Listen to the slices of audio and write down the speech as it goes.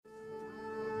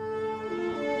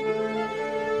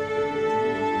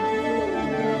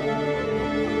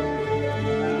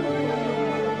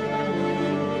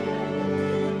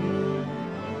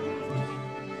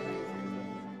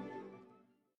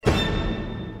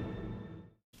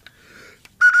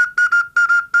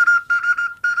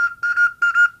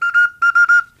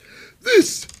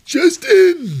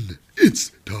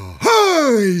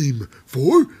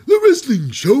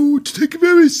show to take a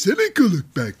very cynical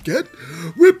look back at,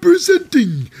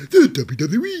 representing the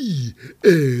WWE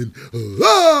and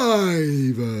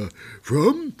live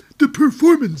from the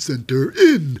Performance Center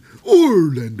in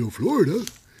Orlando, Florida.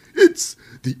 It's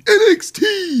the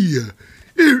NXT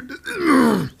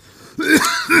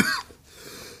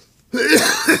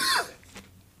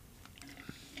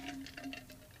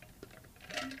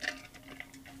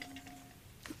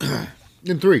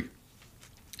in 3,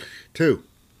 2.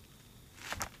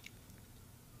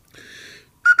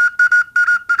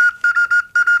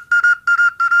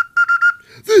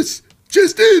 This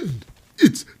just in.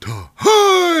 It's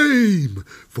time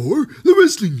for the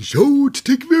wrestling show to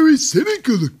take a very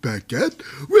cynical look back at,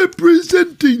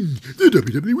 representing the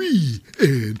WWE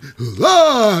and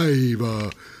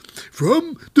live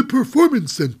from the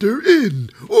Performance Center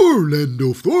in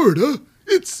Orlando, Florida.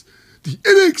 It's the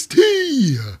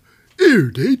NXT air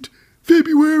date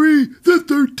February the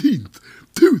 13th,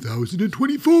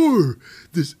 2024.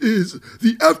 This is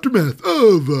the aftermath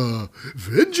of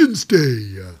Vengeance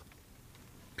Day.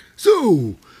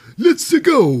 So, let's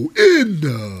go in.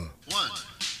 1,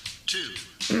 2,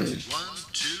 1,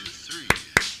 2, 3.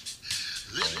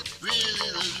 Lip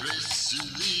really loves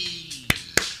wrestling.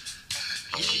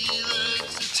 He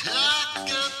likes to talk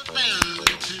about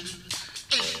it too.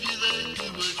 If you like to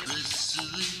watch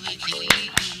wrestling like he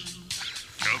do,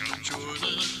 come and join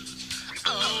us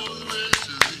on the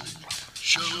wrestling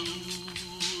show.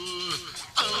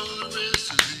 On the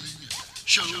wrestling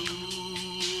show.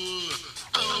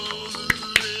 On the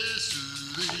wrestling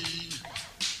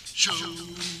show.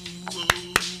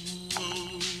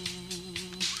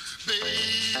 Baby.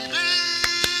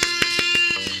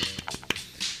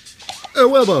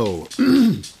 Welbo.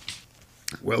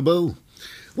 Welbo.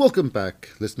 Welcome back,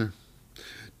 listener,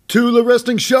 to the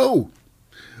wrestling show.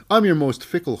 I'm your most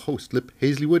fickle host, Lip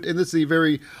Hazlewood, and this is a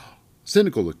very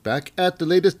cynical look back at the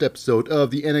latest episode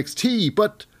of the NXT.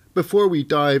 But before we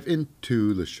dive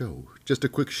into the show, just a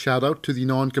quick shout out to the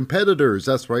non-competitors.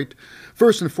 That's right.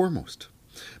 First and foremost,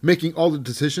 making all the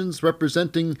decisions,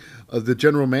 representing the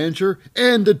general manager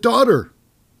and the daughter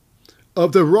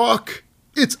of The Rock.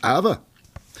 It's Ava.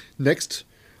 Next,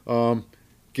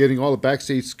 getting all the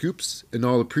backstage scoops and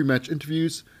all the pre-match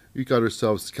interviews, we got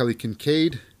ourselves Kelly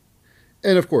Kincaid.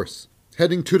 And of course,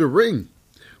 heading to the ring,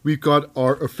 we've got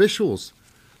our officials,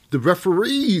 the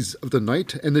referees of the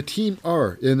night, and the team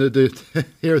are, and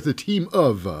they're the team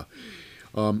of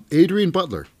Adrian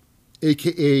Butler,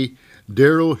 a.k.a.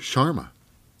 Daryl Sharma,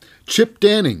 Chip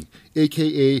Danning,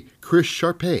 a.k.a. Chris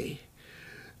Sharpay,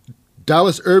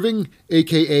 Dallas Irving,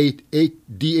 a.k.a.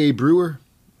 D.A. Brewer,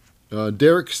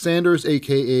 Derek Sanders,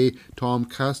 a.k.a. Tom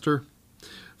Castor,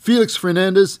 Felix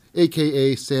Fernandez,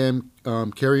 a.k.a. Sam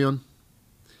Carrion,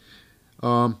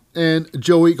 and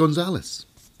Joey Gonzalez.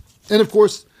 And of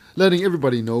course, letting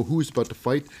everybody know who's about to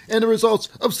fight and the results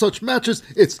of such matches,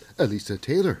 it's Elisa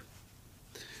Taylor.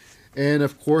 And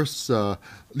of course,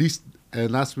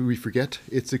 last we forget,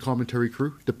 it's the commentary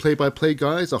crew, the play-by-play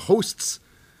guys, the hosts,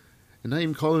 and I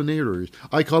even call them narrators.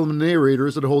 I call them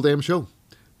narrators of the whole damn show.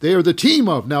 They are the team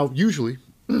of, now usually,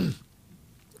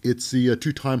 it's the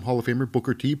two-time Hall of Famer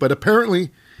Booker T, but apparently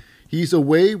he's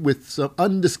away with some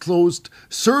undisclosed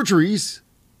surgeries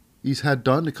he's had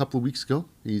done a couple of weeks ago.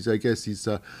 I guess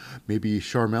maybe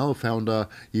Charmel found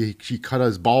she cut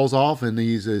his balls off, and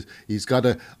he's got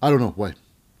I don't know what,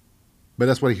 but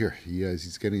that's what I hear.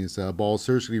 He's getting his balls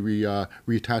surgically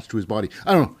reattached to his body.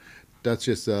 I don't know. That's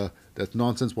just that's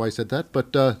nonsense. Why I said that,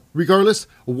 but regardless,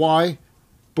 why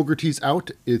Booker T's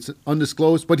out, it's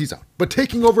undisclosed, but he's out. But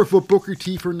taking over for Booker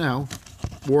T for now,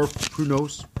 or who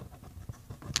knows,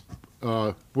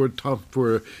 well,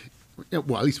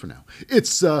 at least for now,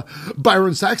 it's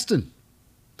Byron Saxton.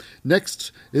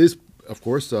 Next is, of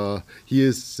course, he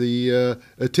is the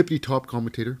tippity-top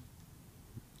commentator.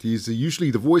 He's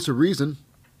usually the voice of reason,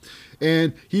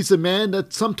 and he's the man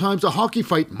that sometimes a hockey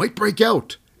fight might break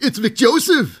out. It's Vic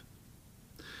Joseph.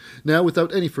 Now,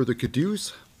 without any further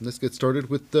ado-dos, let's get started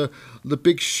with the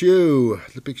big show.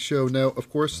 The big show. Now, of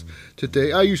course,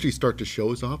 today I usually start the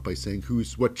shows off by saying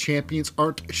what champions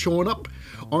aren't showing up,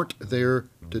 aren't there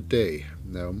today.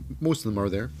 Now, most of them are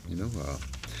there,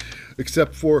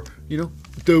 except for,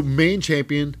 the main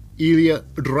champion, Ilya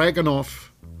Dragunov.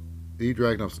 Ilya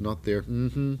Dragunov's not there.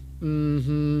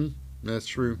 That's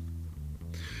true.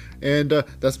 And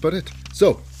that's about it.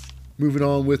 So, moving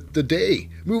on with the day.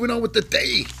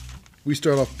 We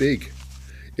start off big.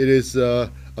 It is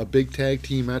a big tag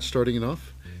team match starting it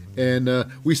off. And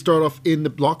we start off in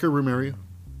the locker room area.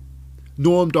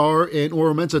 Noam Dar and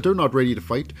Oro Mensah, they're not ready to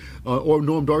fight. Or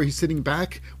Noam Dar, he's sitting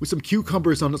back with some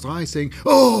cucumbers on his eyes saying,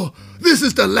 "Oh, this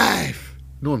is the life."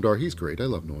 Noam Dar, he's great. I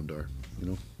love Noam Dar, you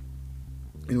know.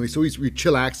 Anyway, so he's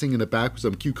chillaxing in the back with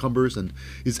some cucumbers, and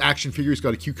his action figure's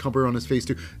got a cucumber on his face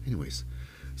too. Anyways,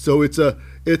 so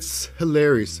it's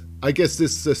hilarious. I guess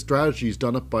this strategy is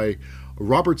done up by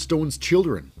Robert Stone's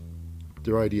children.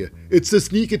 Their idea. It's a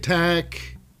sneak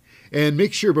attack, and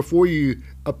make sure before you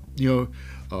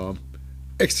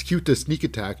execute the sneak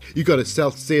attack, you gotta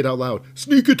say it out loud.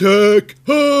 Sneak attack!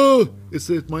 Ah! It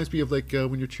reminds me of like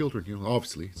when you're children, you know.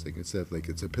 Obviously, it's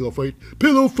a pillow fight.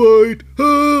 Pillow fight!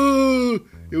 Ah!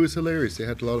 It was hilarious. They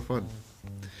had a lot of fun.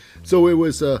 So it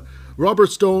was Robert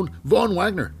Stone, Von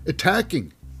Wagner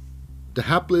attacking the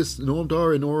hapless Noam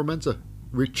Dar and Oro Mensah.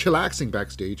 We're chillaxing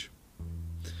backstage.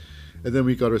 And then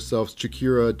we got ourselves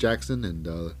Shakira Jackson and,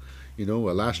 a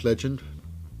Lash Legend.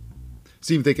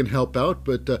 See if they can help out,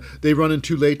 but they run in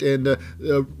too late, and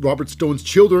Robert Stone's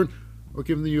children are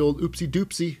giving the old oopsie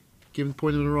doopsie,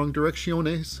 pointing in the wrong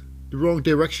directiones.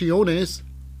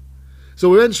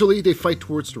 So eventually they fight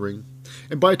towards the ring,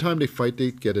 and by the time they fight, they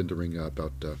get in the ring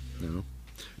about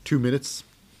 2 minutes.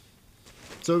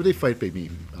 So they fight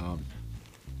maybe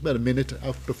about a minute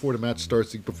out before the match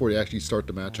starts, before they actually start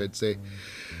the match, I'd say.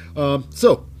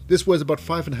 So this was about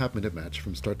 5.5 minute match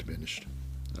from start to finish.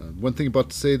 One thing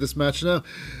about to say this match now,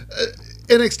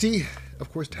 NXT,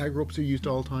 of course, tag ropes are used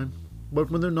all the time, but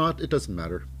when they're not, it doesn't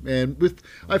matter. And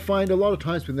I find a lot of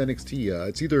times with NXT,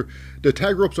 it's either the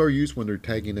tag ropes are used when they're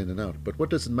tagging in and out, but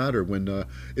what does it matter when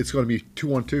it's going to be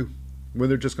 2-on-2, when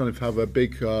they're just going to have a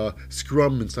big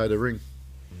scrum inside the ring,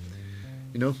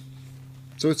 you know?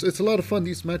 So it's a lot of fun.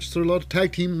 These matches are a lot of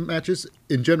tag team matches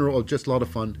in general are just a lot of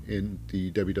fun in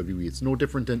the WWE. It's no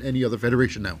different than any other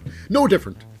federation now. No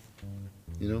different.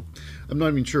 You know, I'm not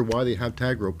even sure why they have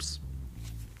tag ropes.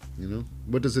 You know,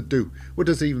 what does it do? What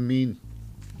does it even mean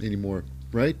anymore?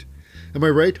 Right? Am I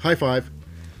right? High five.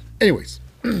 Anyways,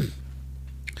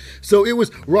 so it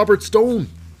was Robert Stone.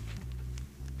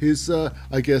 His,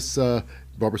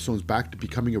 Robert Stone's back to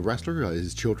becoming a wrestler.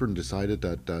 His children decided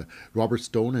that Robert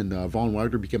Stone and Von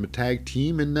Wagner became a tag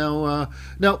team, and now,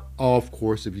 of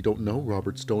course, if you don't know,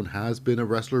 Robert Stone has been a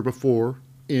wrestler before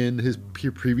in his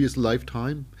previous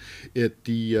lifetime at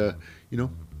the,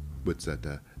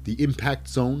 the Impact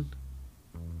Zone,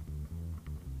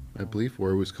 I believe,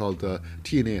 where it was called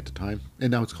TNA at the time,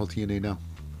 and now it's called TNA now.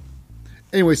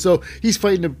 Anyway, so he's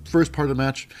fighting the first part of the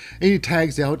match, and he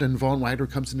tags out, and Von Wagner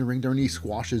comes in the ring there, and he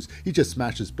just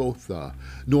smashes both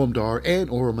Noam Dar and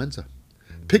Oro Mensah,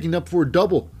 picking up for a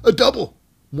double.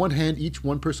 One hand each,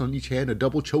 one person on each hand, a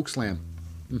double choke slam.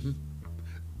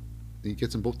 He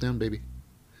gets them both down, baby.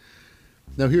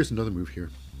 Now here's another move here.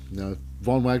 Now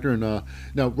Von Wagner and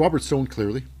now Robert Stone,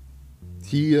 clearly,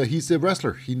 he's a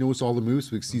wrestler. He knows all the moves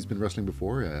because he's been wrestling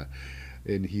before.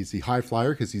 And he's the high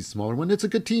flyer because he's the smaller one. It's a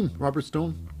good team, Robert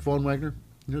Stone, Von Wagner.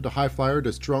 You know, the high flyer,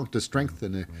 the strength,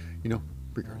 and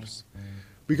regardless.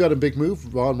 We got a big move.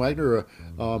 Von Wagner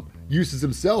uses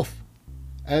himself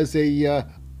as a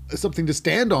something to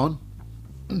stand on,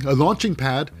 a launching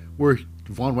pad where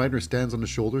Von Wagner stands on the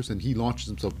shoulders and he launches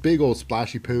himself. Big old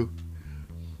splashy poo,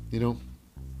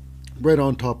 right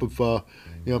on top of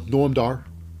Noam Dar.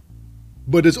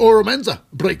 But as Oro Mensah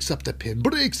breaks up the pin,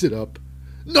 breaks it up.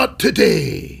 Not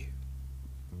today!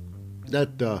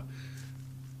 That,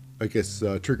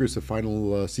 triggers the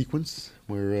final sequence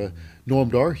where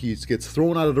Noam Dar, he gets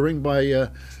thrown out of the ring by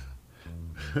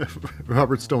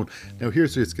Robert Stone. Now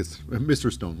here's it gets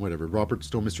Mr. Stone, whatever. Robert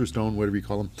Stone, Mr. Stone, whatever you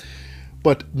call him.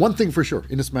 But one thing for sure,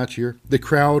 in this match here, the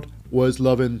crowd was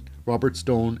loving Robert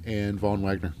Stone and Von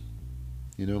Wagner.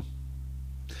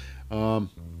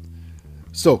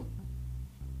 So,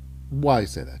 why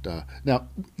say that? Now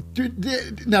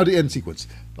the end sequence.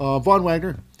 Von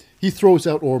Wagner, he throws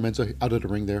out Oro Mensah out of the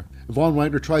ring there.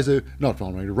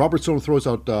 Robert Stone throws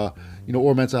out, Oro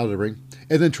Mensah out of the ring,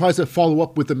 and then tries to follow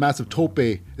up with the massive tope,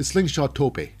 a slingshot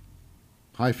tope,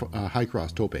 high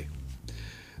cross tope.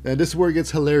 And this is where it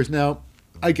gets hilarious. Now,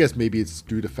 I guess maybe it's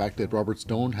due to the fact that Robert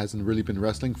Stone hasn't really been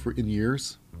wrestling in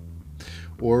years,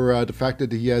 or the fact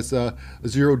that he has a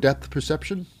zero depth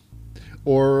perception,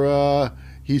 or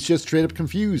he's just straight up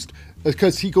confused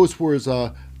because he goes for his,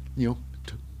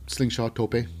 slingshot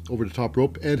tope over the top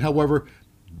rope. And however,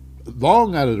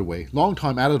 long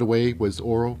time out of the way was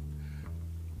Oro.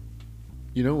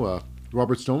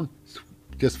 Robert Stone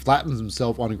just flattens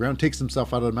himself on the ground, takes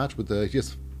himself out of the match with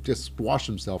just squash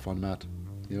himself on the mat.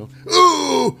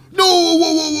 Oh no!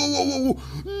 Whoa!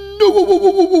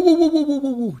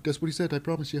 No! That's what he said. I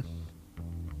promise you.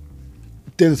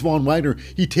 Dennis Von Wagner,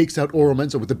 he takes out Oro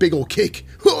Mensah with a big old kick.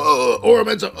 Oro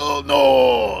Mensah, oh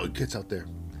no! Gets out there.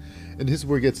 And this is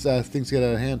where it gets things get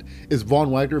out of hand. Is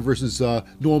Von Wagner versus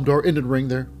Noam Dar in the ring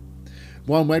there.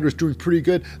 Von Wagner's doing pretty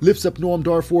good. Lifts up Noam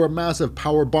Dar for a massive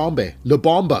power bombe. La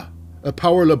Bomba. A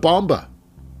power La Bomba.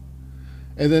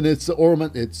 And then it's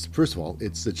first of all,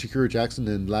 it's Shakira Jackson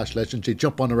and Lash Legend. They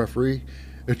jump on the referee.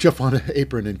 They jump on an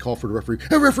apron and call for the referee.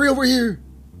 Hey, referee, over here.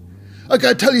 I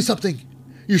gotta tell you something.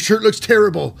 Your shirt looks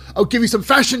terrible. I'll give you some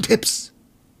fashion tips.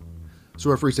 So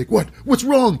the referee's like, what? What's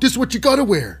wrong? This is what you gotta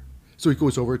wear. So he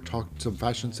goes over, talk some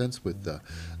fashion sense with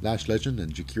Lash Legend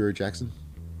and Shakira Jackson.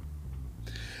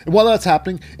 And while that's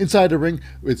happening, inside the ring,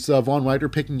 it's Von Wagner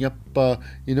picking up,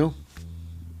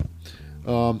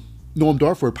 Noam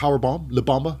Dar for a powerbomb, La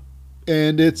Bomba.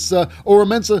 And it's Ora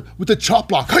Mensa with the chop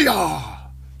block. Hiya!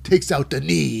 Takes out the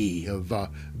knee of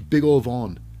big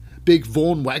old Big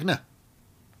Von Wagner.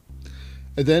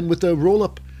 And then with the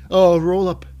roll-up,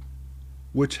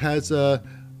 which has,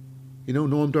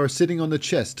 Noam Dar sitting on the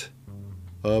chest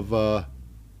of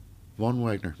Von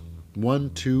Wagner. 1,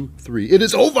 2, 3. It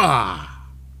is over!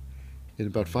 In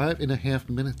about 5.5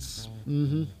 minutes.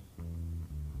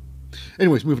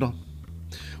 Anyways, moving on.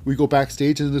 We go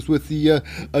backstage, and it's with the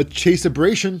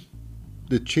Chase-abration.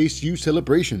 The Chase U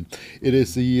celebration. It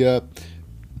is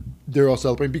they're all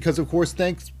celebrating because, of course,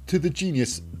 thanks to the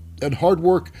genius and hard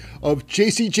work of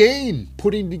JC Jane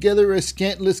putting together a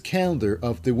scandalous calendar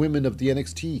of the women of the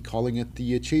NXT, calling it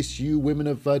the Chase U Women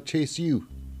of Chase U.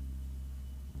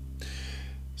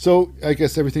 So I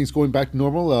guess everything's going back to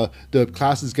normal. The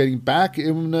class is getting back,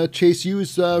 and Chase U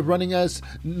is running as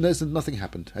nothing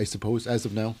happened, I suppose, as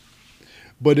of now.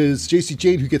 But it is JC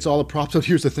Jane who gets all the props out.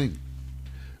 Here's the thing.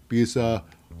 Because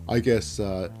I guess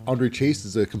Andre Chase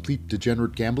is a complete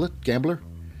degenerate gambler.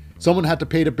 Someone had to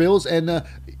pay the bills, and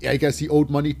I guess he owed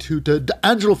money to the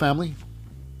Angelo family.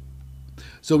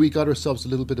 So we got ourselves a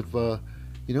little bit of,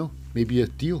 maybe a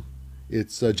deal.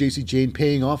 It's JC Jane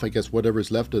paying off, I guess, whatever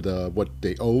is left of what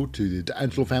they owe to the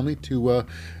Angelo family to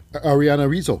Ariana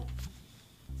Rizzo.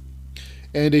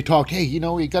 And they talked, hey,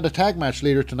 we got a tag match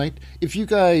later tonight. If you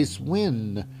guys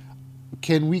win,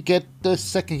 can we get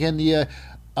the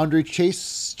Andre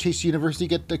Chase University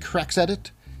get the cracks at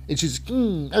it? And she's,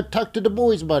 I'll talk to the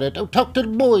boys about it.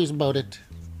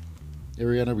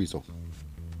 Ariana Rizzo.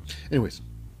 Anyways,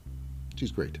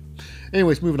 she's great.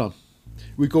 Anyways, moving on.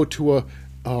 We go to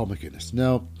oh my goodness.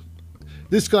 Now,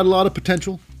 this got a lot of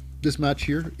potential, this match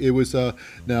here. It was,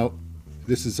 now,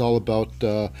 this is all about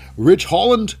Ridge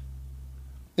Holland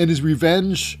and his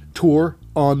revenge tour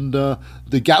on the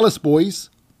Gallus boys.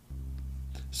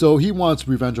 So he wants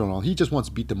revenge on all. He just wants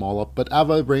to beat them all up. But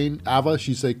Ava,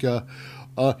 she's like,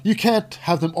 you can't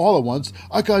have them all at once.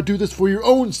 I gotta do this for your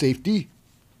own safety.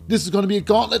 This is gonna be a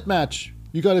gauntlet match.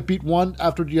 You gotta beat one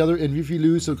after the other, and if you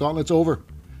lose, the gauntlet's over.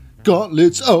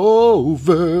 Gauntlet's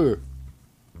over.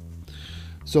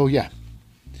 So yeah.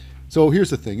 So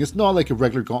here's the thing. It's not like a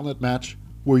regular gauntlet match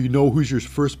where you know who's your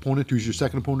first opponent, who's your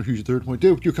second opponent, who's your third opponent.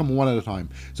 You're coming one at a time.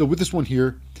 So with this one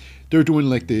here, they're doing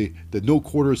like the no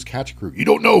quarters catch crew. You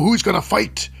don't know who's gonna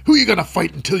fight. Who you gonna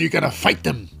fight until you're gonna fight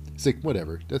them. It's like,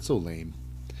 whatever. That's so lame.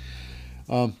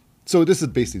 So this is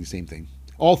basically the same thing.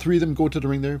 All three of them go to the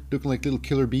ring there, looking like little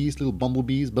killer bees, little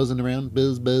bumblebees, buzzing around.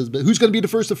 Buzz, buzz, buzz. Who's going to be the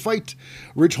first to fight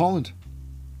Ridge Holland?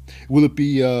 Will it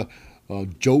be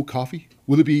Joe Coffey?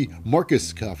 Will it be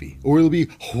Marcus Coffey? Or will it be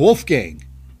Wolfgang?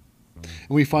 And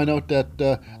we find out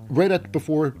that right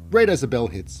as the bell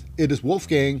hits, it is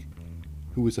Wolfgang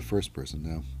who was the first person.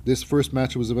 Now, this first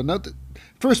match was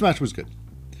first match was good.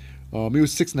 It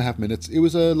was 6.5 minutes. It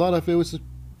was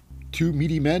two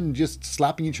meaty men just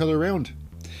slapping each other around.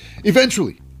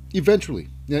 Eventually,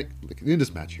 yeah, like in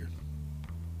this match here,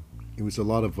 it was a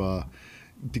lot of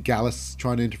the Gallus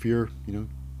trying to interfere,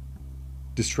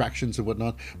 distractions and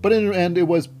whatnot. But in the end, it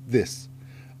was this.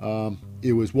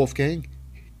 It was Wolfgang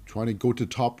trying to go to the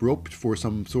top rope for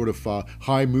some sort of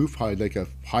high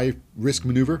risk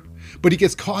maneuver. But he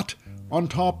gets caught on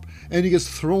top and he gets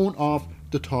thrown off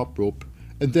the top rope.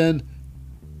 And then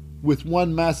with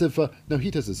one massive... now he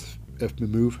does his F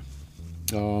move.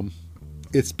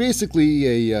 It's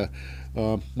basically a...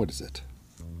 what is it?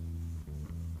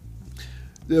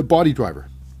 The body driver.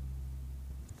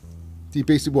 He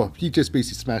just basically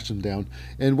smashed him down.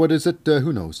 And what is it?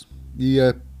 Who knows?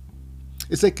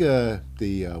 It's like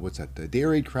what's that? The air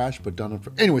raid crash, but done on...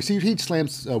 Anyway, so he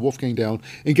slams Wolfgang down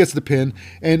and gets the pin.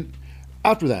 And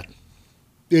after that,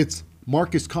 it's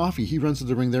Marcus Coffey. He runs to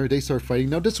the ring there. They start fighting.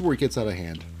 Now, this is where it gets out of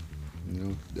hand.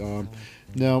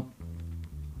 Now,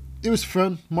 it was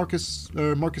fun. Marcus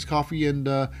Coffey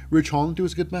and Ridge Holland. It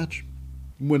was a good match.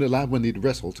 When they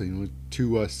wrestled,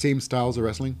 two same styles of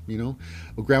wrestling,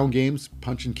 ground games,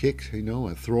 punch and kick,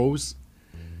 throws.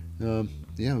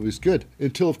 Yeah, it was good.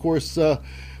 Until, of course,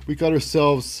 we got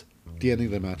ourselves the ending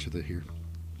of the match of the here.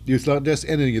 It's not just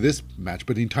ending of this match,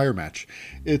 but the entire match.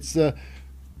 It's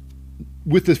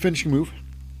with the finishing move.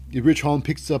 Ridge Holland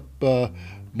picks up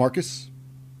Marcus,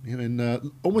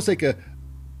 and almost like a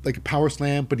power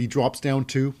slam, but he drops down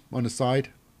too on the side.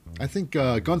 I think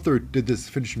Gunther did this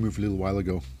finishing move a little while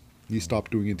ago. He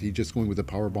stopped doing it. He's just going with a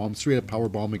power bomb, straight up power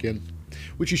bomb again,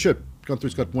 which he should.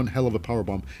 Gunther's got one hell of a power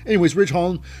bomb. Anyways, Ridge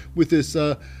Holland with this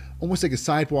almost like a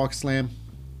sidewalk slam,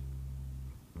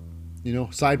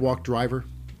 sidewalk driver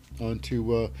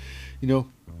onto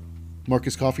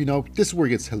Marcus Coffey. Now this is where it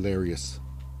gets hilarious.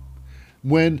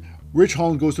 When Ridge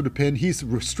Holland goes to the pin, he's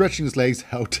stretching his legs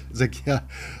out. It's like, yeah,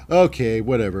 okay,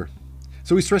 whatever.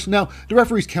 So he's stretching. Now the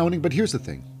referee's counting, but here's the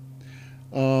thing.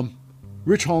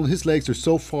 Ridge Holland, his legs are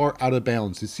so far out of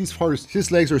bounds.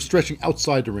 His legs are stretching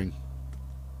outside the ring.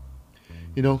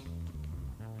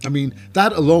 I mean,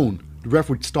 that alone, the ref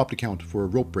would stop the count for a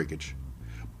rope breakage.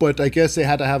 But I guess they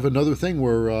had to have another thing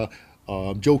where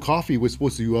Joe Coffey was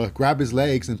supposed to grab his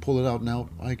legs and pull it out. Now,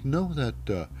 I know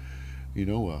that,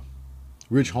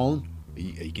 Ridge Holland,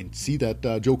 you can see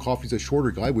that Joe Coffey's a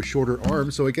shorter guy with shorter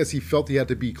arms, so I guess he felt he had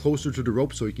to be closer to the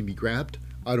rope so he can be grabbed.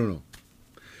 I don't know.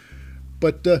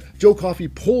 But Joe Coffey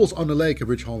pulls on the leg of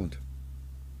Ridge Holland.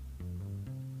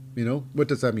 What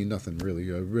does that mean? Nothing, really.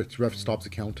 Ref stops the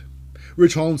count.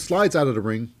 Ridge Holland slides out of the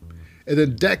ring and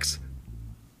then decks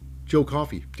Joe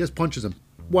Coffey. Just punches him.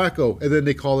 Wacko. And then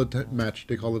they call it a match.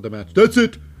 That's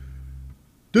it.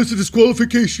 That's a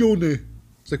disqualification.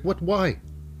 It's like, what? Why?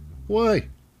 Why?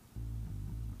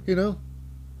 I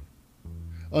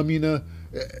mean, it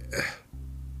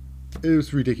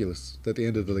was ridiculous that they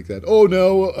ended it like that. Oh,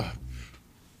 no.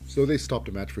 So they stopped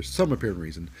the match for some apparent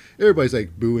reason. Everybody's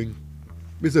like booing.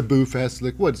 It's a boo fest.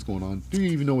 Like, what's going on? Do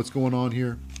you even know what's going on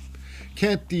here?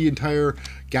 Can't the entire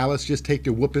Gallus just take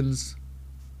their whoopings?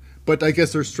 But I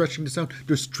guess they're stretching this out.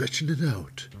 They're stretching it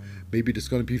out. Maybe it's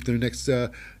going to be for their next,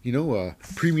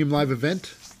 premium live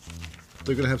event.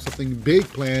 They're going to have something big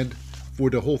planned for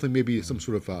the whole thing. Maybe some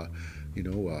sort of, I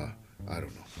don't know,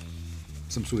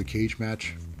 some sort of cage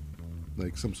match,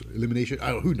 like some sort of elimination. I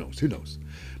don't know. Who knows?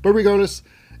 But regardless,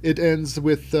 it ends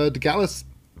with the Gallus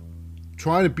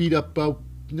trying to beat up,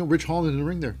 Ridge Holland in the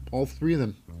ring there. All three of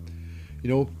them.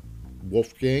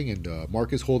 Wolfgang and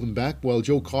Marcus hold him back while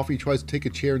Joe Coffey tries to take a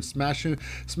chair and smash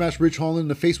Ridge Holland in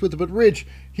the face with it. But Ridge,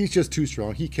 he's just too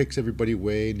strong. He kicks everybody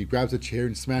away and he grabs a chair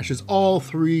and smashes all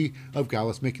three of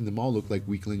Gallus, making them all look like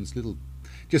weaklings,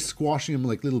 just squashing them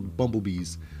like little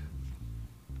bumblebees.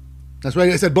 That's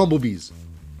right, I said bumblebees.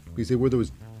 Because they wore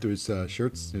those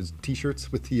shirts, those t-shirts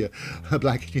with the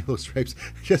black and yellow stripes,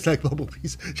 just like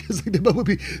bumblebees, just like the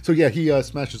bumblebee. So yeah, he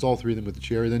smashes all three of them with the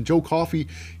chair. And then Joe Coffey,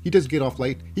 he doesn't get off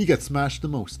light. He gets smashed the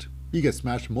most. He gets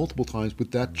smashed multiple times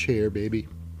with that chair, baby.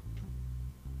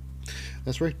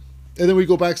 That's right. And then we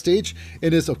go backstage,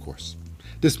 and it's, of course,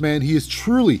 this man, he is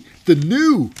truly the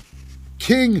new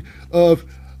king of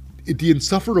the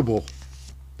insufferable.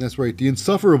 That's right, the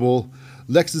insufferable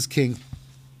Lexus King.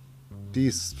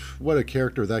 What a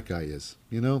character that guy is,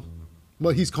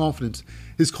 Well, he's confident.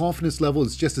 His confidence level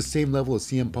is just the same level as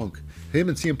CM Punk. Him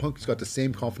and CM Punk's got the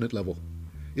same confident level.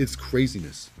 It's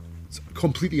craziness. It's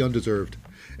completely undeserved.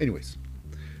 Anyways,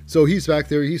 so he's back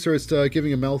there. He starts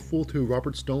giving a mouthful to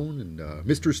Robert Stone and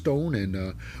Mr. Stone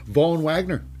and Von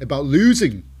Wagner about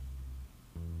losing.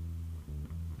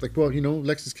 Like, well,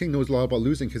 Lexus King knows a lot about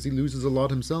losing because he loses a lot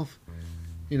himself.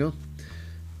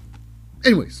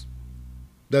 Anyways.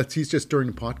 He's just stirring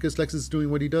the pot because Lexus is doing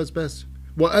what he does best.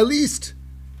 Well, at least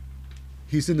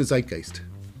he's in the zeitgeist.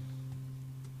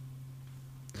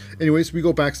 Anyways, we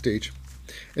go backstage.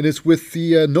 And it's with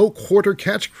the No Quarter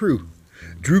Catch crew.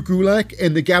 Drew Gulak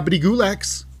and the Gabbity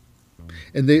Gulaks.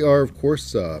 And they are, of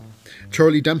course,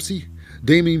 Charlie Dempsey,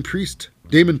 Damon Priest,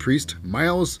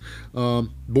 Miles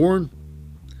Bourne,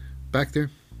 back there.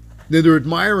 Then they're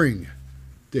admiring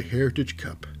the Heritage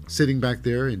Cup, sitting back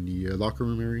there in the locker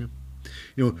room area.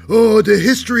 The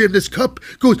history of this cup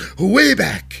goes way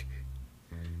back.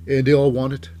 And they all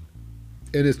want it.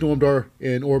 And it's Noam Dar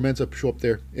and Orr Mensah show up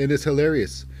there. And it's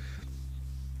hilarious.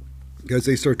 Because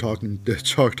they start talking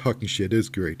shit. It's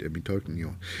great. I mean,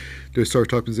 they start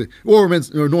talking.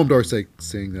 Noam Dar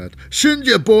saying that, shouldn't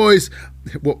you boys,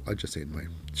 well, I just say it in my,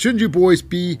 shouldn't you boys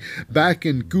be back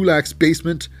in Gulak's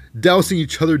basement, dousing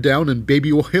each other down in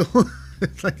baby oil?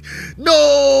 It's like,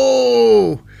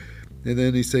 no! And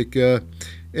then he's like,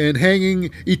 and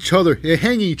hanging each other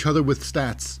with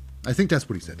stats. I think that's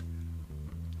what he said.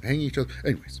 Hanging each other.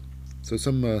 Anyways, so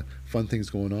some fun things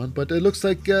going on. But it looks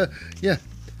like,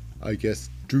 I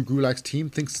guess Drew Gulak's team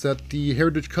thinks that the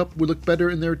Heritage Cup would look better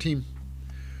in their team.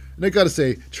 And I gotta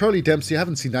say, Charlie Dempsey, I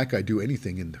haven't seen that guy do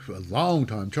anything in a long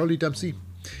time. Charlie Dempsey,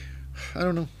 I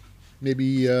don't know.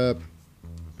 Maybe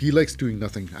he likes doing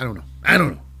nothing. I don't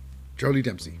know. Charlie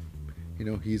Dempsey. You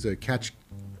know, he's a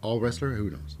catch-all wrestler. Who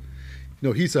knows?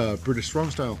 No, he's a British strong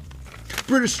style.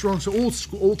 British strong style,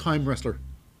 old-time wrestler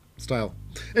style.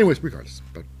 Anyways, regardless.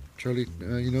 But Charlie,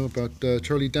 about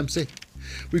Charlie Dempsey.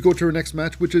 We go to our next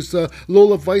match, which is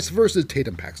Lola Vice versus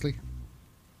Tatum Paxley.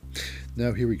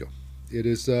 Now, here we go. It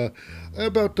is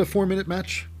about a 4-minute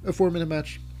match.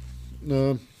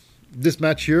 This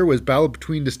match here was battle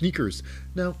between the sneakers.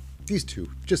 Now, these two,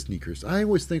 just sneakers. I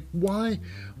always think, why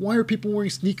are people wearing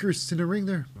sneakers in a ring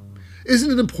there?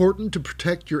 Isn't it important to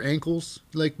protect your ankles?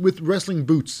 Like with wrestling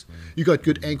boots, you got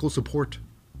good ankle support,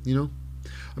 you know?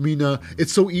 I mean,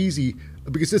 it's so easy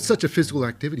because it's such a physical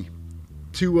activity.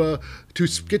 To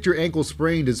get your ankle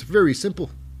sprained is very simple,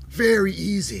 very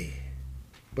easy.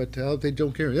 But they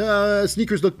don't care.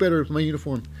 Sneakers look better with my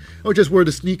uniform. Oh, just wear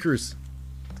the sneakers.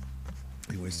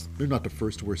 Anyways, they're not the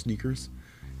first to wear sneakers.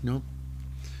 You know,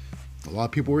 a lot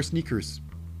of people wear sneakers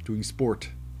doing sport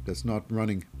that's not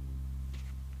running.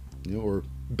 You know, or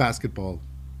basketball.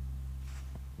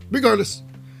 Regardless,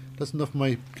 that's enough of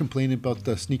my complaining about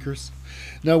the sneakers.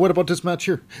 Now, what about this match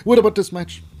here?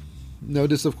 Now,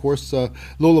 this, of course,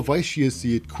 Lola Vice, she is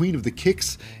the queen of the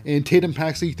kicks, and Tatum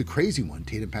Paxley, the crazy one,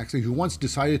 Tatum Paxley, who once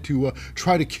decided to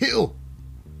try to kill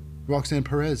Roxanne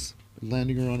Perez,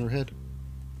 landing her on her head.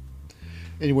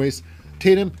 Anyways,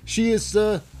 Tatum, she is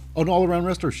an all-around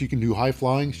wrestler. She can do high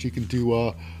flying. She can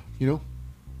do,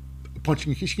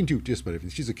 punching. She can do just about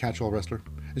everything. She's a catch-all wrestler.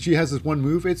 And she has this one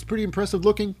move. It's pretty impressive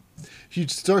looking. She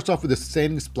starts off with a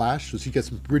standing splash, so she gets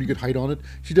some pretty good height on it.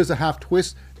 She does a half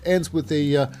twist, ends with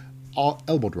a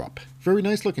elbow drop. Very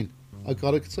nice looking, I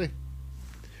gotta say.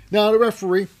 Now, the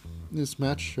referee in this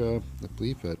match, I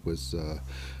believe that was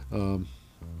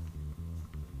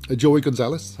Joey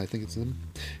Gonzalez, I think it's him.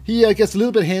 He gets a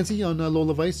little bit handsy on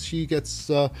Lola Vice. She gets,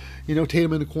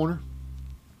 Tatum in the corner,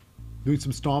 doing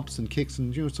some stomps and kicks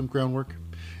and some groundwork.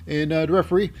 And the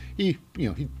referee, he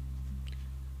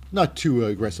not too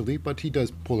aggressively, but he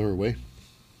does pull her away.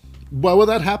 Well, when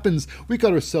that happens, we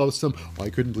got ourselves some. Oh, I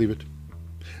couldn't believe it.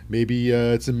 Maybe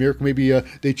it's a miracle. Maybe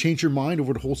they changed her mind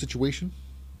over the whole situation,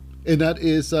 and that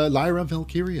is Lyra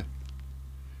Valkyria,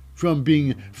 from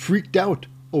being freaked out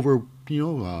over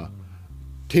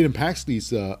Tatum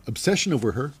Paxley's obsession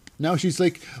over her. Now she's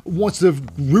like wants to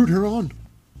root her on,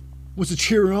 wants to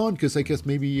cheer her on because I guess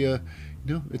maybe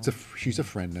she's a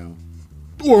friend now,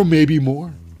 or maybe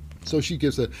more. So she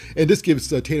gives this gives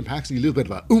Tatum Paxley a little bit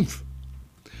of a oomph.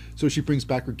 So she brings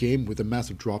back her game with a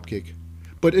massive drop kick.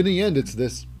 But in the end, it's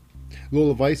this.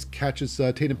 Lola Vice catches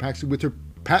Tatum Paxley with her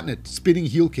patented spinning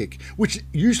heel kick, which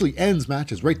usually ends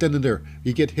matches right then and there.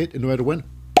 You get hit, and no matter when,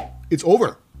 it's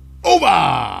over.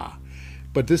 Over!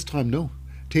 But this time, no.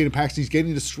 Tatum Paxley's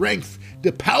getting the strength,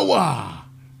 the power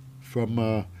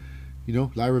from,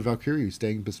 Lyra Valkyrie,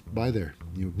 staying by there,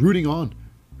 rooting on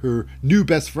her new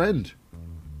best friend.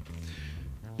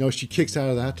 Now she kicks out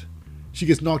of that. She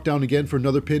gets knocked down again for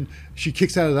another pin. She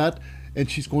kicks out of that, and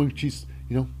she's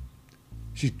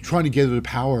trying to get her the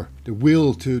power, the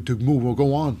will to move or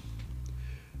go on.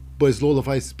 But as Lola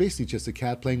Vice is basically just a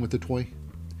cat playing with a toy.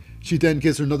 She then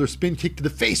gives her another spin kick to the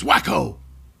face. Wacko!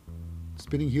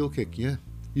 Spinning heel kick, yeah.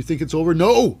 You think it's over?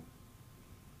 No!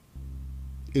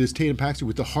 It is Tatum Paxley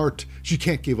with the heart. She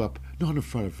can't give up. Not in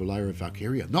front of Lyra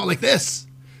Valkyria. Not like this!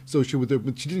 So she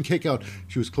didn't kick out.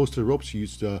 She was close to the ropes. She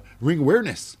used ring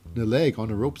awareness. The leg on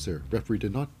the ropes there. Referee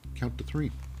did not count to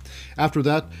 3. After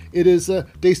that, it is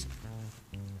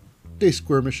they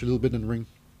skirmish a little bit in the ring.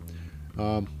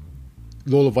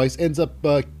 Lola Vice ends up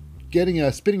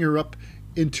spinning her up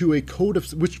into a code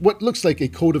of what looks like a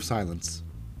code of silence,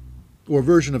 or a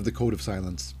version of the code of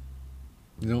silence.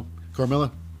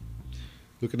 Carmella,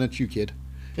 looking at you, kid.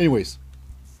 Anyways,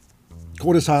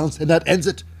 code of silence, and that ends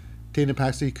it. Tatum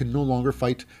Paxley can no longer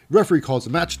fight. Referee calls the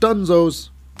match dunzos.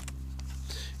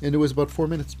 And it was about 4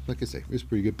 minutes. Like I say, it was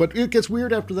pretty good. But it gets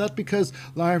weird after that because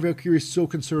Lyra Valkyrie is so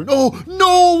concerned. Oh,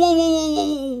 no! Whoa, whoa, whoa,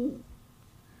 whoa.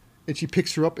 And she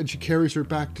picks her up and she carries her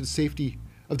back to the safety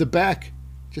of the back.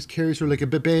 Just carries her like a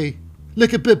bébé.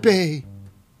 Like a bébé.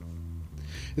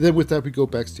 And then with that, we go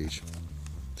backstage.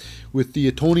 With the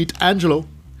Tony D'Angelo.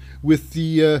 With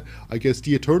the,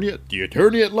 the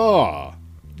attorney at law.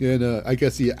 And I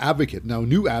guess the advocate, now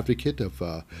new advocate of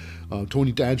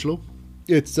Tony D'Angelo.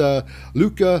 It's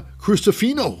Luca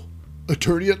Crusifino,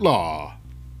 attorney at law.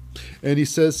 And he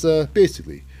says,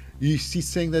 basically, he's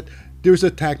saying that there's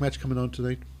a tag match coming on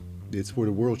tonight. It's for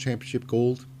the World Championship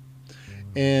Gold.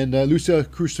 And Luca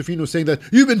Crusifino saying that,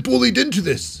 you've been bullied into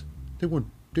this. They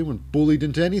weren't bullied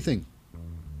into anything.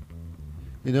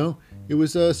 It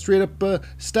was straight up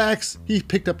Stacks. He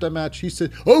picked up that match. He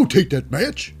said, "Oh, take that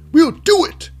match. We'll do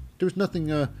it." There was nothing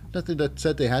that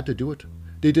said they had to do it.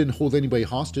 They didn't hold anybody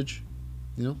hostage,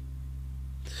 you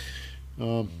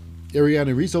know.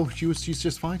 Ariana Rizzo, she's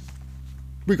just fine,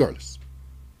 regardless.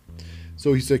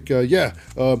 So he's like,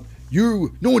 no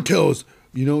one tells,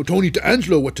 Tony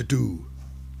D'Angelo what to do.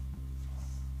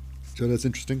 So that's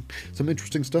interesting. Some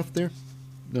interesting stuff there.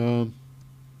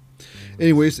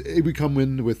 Anyways, we come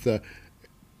in with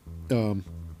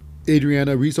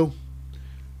Adriana Rizzo.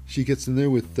 She gets in there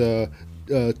with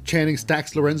Channing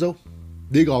Stacks Lorenzo.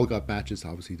 They all got matches,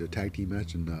 obviously, the tag team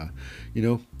match. And,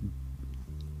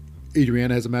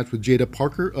 Adriana has a match with Jada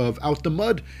Parker of Out the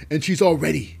Mud. And she's all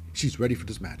ready. She's ready for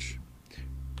this match.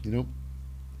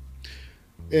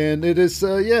 And it is,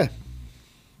 Tony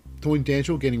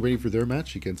D'Angelo getting ready for their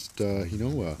match against,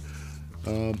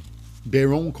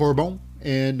 Baron Corbin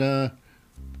and,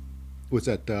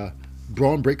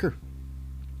 Braun Breaker.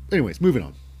 Anyways, moving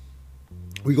on.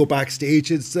 We go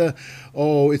backstage. It's a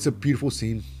beautiful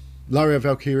scene. Lyra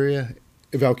Valkyria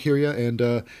and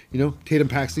Tatum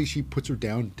Paxley. She puts her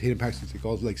down. Tatum Paxley's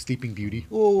like Sleeping Beauty.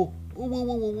 And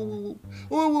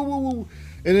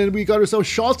then we got ourselves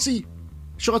Shotzi.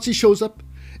 Shotzi shows up,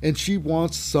 and she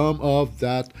wants some of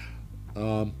that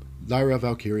Lyra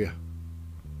Valkyria.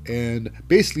 And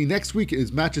basically, next week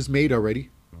his match is made already.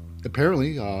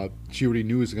 Apparently, she already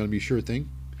knew it was going to be a sure thing.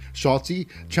 Shotzi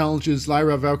challenges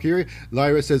Lyra Valkyria.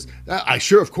 Lyra says,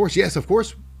 of course,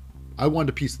 I want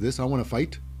a piece of this. I want to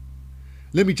fight.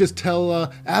 Let me just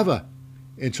tell Ava.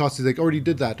 And Shotzi's like, already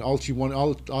did that. All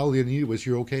you needed was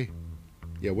you're okay.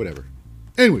 Yeah, whatever.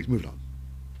 Anyways, moving on.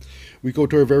 We go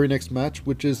to our very next match,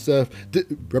 which is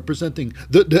representing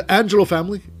the Angelo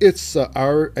family. It's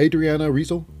our Adriana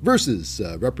Rizzo versus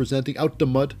representing Out the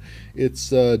Mud. It's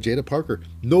Jada Parker.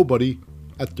 Nobody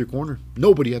at their corner.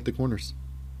 Nobody at the corners.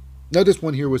 Now, this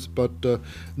one here was about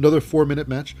another 4-minute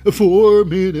match. 4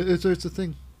 minutes, it's a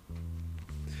thing.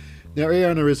 Now,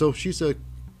 Adriana Rizzo, she's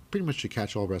pretty much a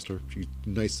catch-all wrestler. She's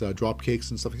nice drop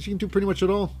kicks and stuff. She can do pretty much it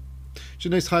all.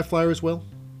 She's a nice high flyer as well.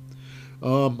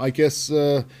 I guess,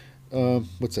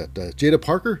 Jada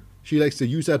Parker, she likes to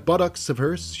use that buttocks of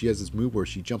hers. She has this move where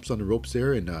she jumps on the ropes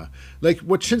there, and like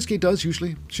what Shinsuke does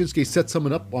usually. Shinsuke sets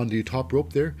someone up on the top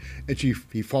rope there, and he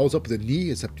follows up with a knee,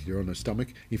 except you're on her stomach.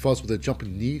 He falls with a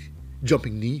jumping knee.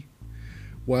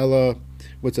 While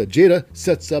Jada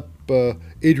sets up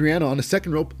Adriana on the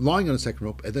second rope, lying on the second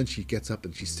rope, and then she gets up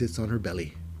and she sits on her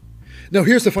belly. Now,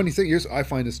 here's the funny thing. I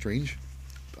find it strange.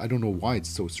 I don't know why it's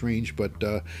so strange, but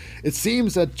it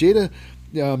seems that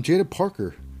Jada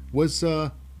Parker was,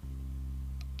 I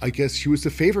guess she was the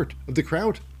favorite of the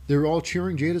crowd. They were all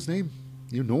cheering Jada's name.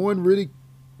 No one really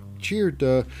cheered,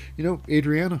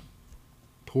 Adriana.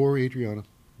 Poor Adriana.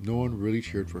 No one really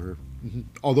cheered for her.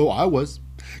 Although I was.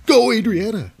 Go,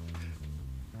 Adriana!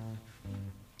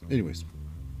 Anyways.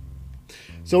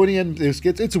 So in the end,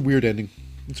 it's a weird ending.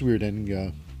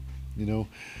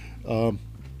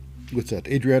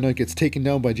 Adriana gets taken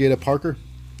down by Jada Parker.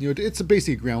 It's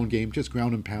basically a ground game, just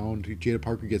ground and pound. Jada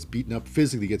Parker gets beaten up,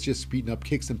 physically gets just beaten up,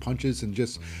 kicks and punches, and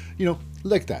just,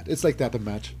 like that. It's like that, the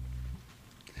match.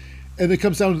 And it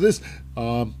comes down to this.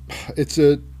 It's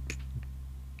the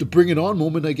bring it on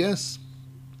moment, I guess.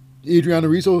 Adriana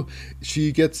Rizzo,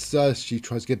 she tries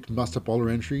to get messed up all her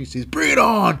entries. She says, "Bring it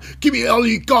on! Give me all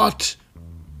you got!"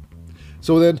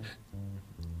 So then,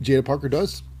 Jada Parker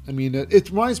does. I mean, it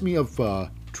reminds me of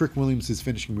Trick Williams'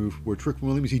 finishing move, where Trick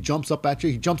Williams, he jumps up at you,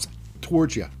 he jumps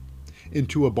towards you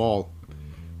into a ball.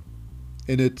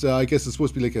 And I guess it's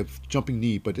supposed to be like a jumping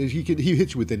knee, but he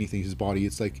hits you with anything, his body.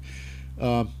 It's like,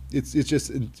 it's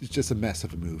just a mess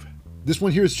of a move. This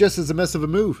one here is just as a mess of a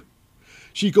move.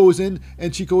 She goes in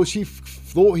and she throws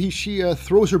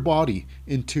her body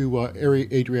into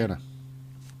Adriana.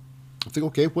 I think,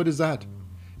 okay, what is that?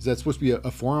 Is that supposed to be a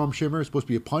forearm shimmer? Is it supposed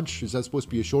to be a punch? Is that supposed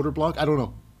to be a shoulder block? I don't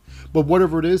know. But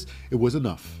whatever it is, it was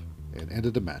enough. And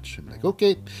ended the match. I'm like,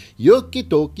 okay, yoki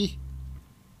doki.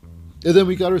 And then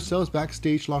we got ourselves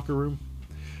backstage locker room.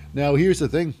 Now, here's the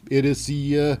thing. It is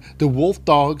the Wolf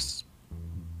Dogs,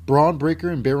 Braun Breaker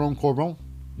and Baron Corbin.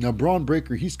 Now, Braun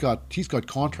Breaker, he's got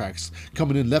contracts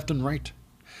coming in left and right.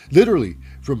 Literally,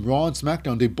 from Raw and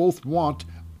SmackDown, they both want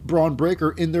Braun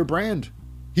Breaker in their brand.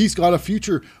 He's got a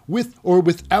future with or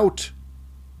without,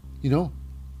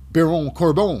 Baron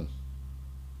Corbin.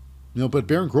 But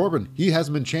Baron Corbin, he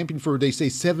hasn't been champion for, they say,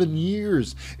 7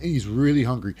 years. And he's really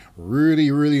hungry.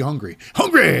 Really, really hungry.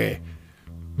 Hungry!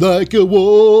 Like a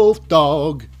wolf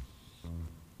dog.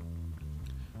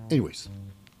 Anyways.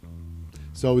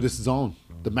 So this is on.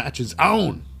 The match is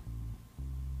on.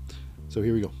 So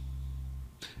here we go.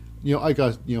 I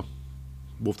got,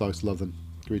 Wolf Dogs, love them.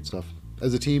 Great stuff.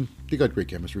 As a team, they got great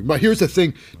chemistry. But here's the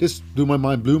thing. This blew my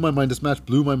mind. This match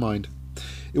blew my mind.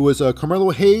 It was Carmelo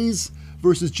Hayes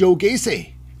versus Joe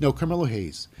Gacy. Now, Carmelo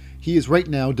Hayes, he is right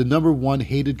now the #1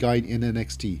 hated guy in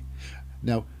NXT.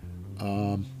 Now,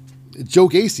 Joe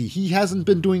Gacy, he hasn't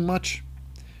been doing much.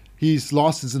 He's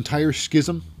lost his entire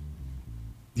schism.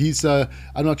 He's, I'm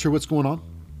not sure what's going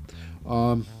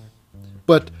on.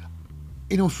 But,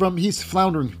 he's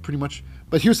floundering pretty much.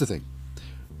 But here's the thing.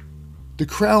 The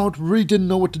crowd really didn't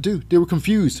know what to do. They were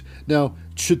confused. Now,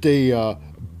 should they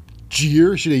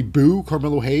jeer? Should they boo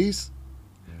Carmelo Hayes?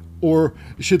 Or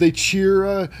should they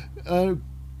cheer, Joe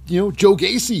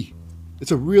Gacy?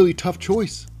 It's a really tough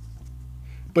choice.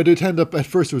 But it ended up, at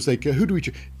first, it was like, who do we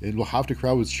cheer? And half the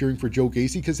crowd was cheering for Joe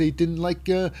Gacy because they didn't like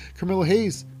Carmelo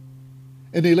Hayes.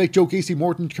 And they liked Joe Gacy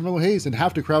more than Carmelo Hayes. And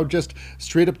half the crowd just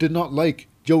straight up did not like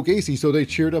Joe Gacy, so they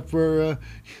cheered up for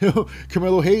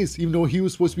Carmelo Hayes, even though he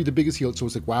was supposed to be the biggest heel. So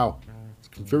it's like, wow, it's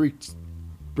very,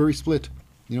 very split.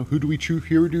 Who do we cheer?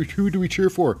 Who do we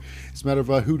cheer for? It's a matter of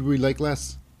who do we like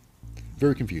less.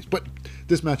 Very confused. But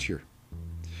this match here,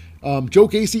 Joe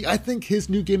Gacy, I think his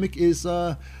new gimmick is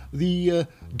the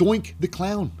Doink the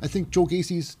Clown. I think Joe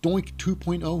Gacy's Doink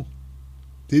 2.0.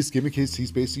 His gimmick is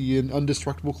he's basically an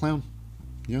indestructible clown.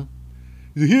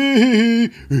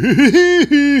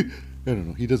 I don't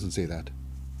know. He doesn't say that.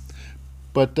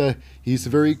 But he's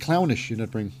very clownish in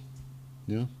that ring.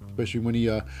 Especially when he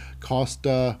cost,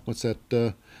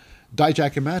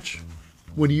 Dijak a match.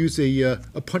 When he used a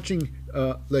punching,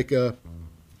 a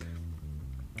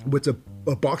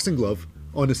boxing glove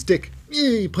on a stick.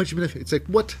 He punched him in the face. It's like,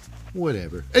 what?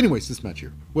 Whatever. Anyways, this match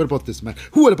here. What about this match?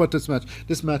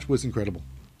 This match was incredible.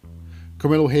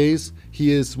 Carmelo Hayes,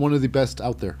 he is one of the best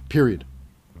out there. Period.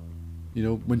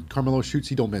 When Carmelo shoots,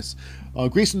 he don't miss. Joe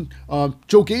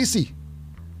Gacy.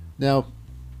 Now,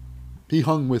 he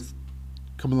hung with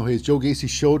Carmelo Hayes. Joe Gacy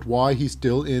showed why he's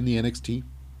still in the NXT.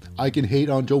 I can hate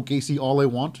on Joe Gacy all I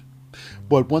want.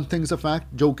 But one thing's a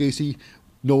fact, Joe Gacy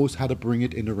knows how to bring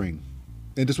it in the ring.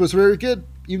 And this was very good,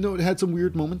 even though it had some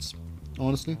weird moments,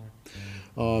 honestly.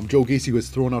 Joe Gacy was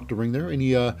thrown out the ring there, and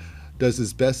he does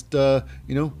his best,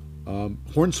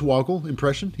 Hornswoggle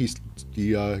impression.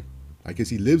 I guess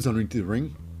he lives underneath the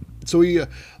ring. So he,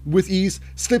 with ease,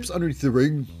 slips underneath the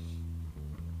ring.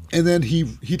 And then he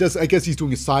does, I guess he's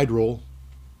doing a side roll.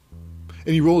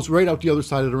 And he rolls right out the other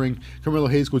side of the ring. Carmelo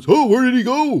Hayes goes, oh, where did he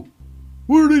go?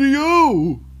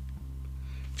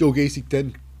 Joe Gacy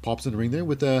then pops in the ring there and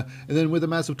then with a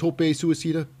massive tope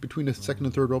suicida between the second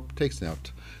and third rope, takes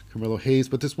out Carmelo Hayes.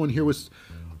 But this one here was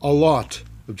a lot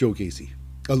of Joe Gacy.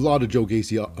 A lot of Joe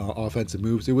Gacy offensive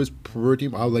moves. It was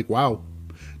pretty, I was like, wow.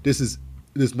 This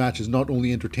match is not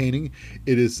only entertaining,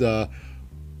 it is,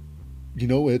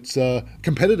 it's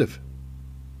competitive.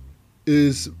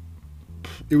 It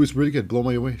was really good. Blow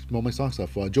my socks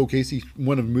off. Joe Gacy,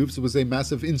 one of the moves was a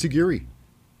massive insecurity.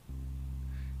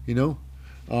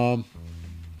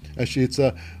 Actually, it's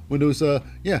when those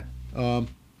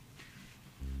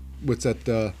what's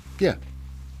that?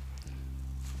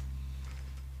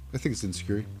 I think it's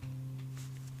insecurity.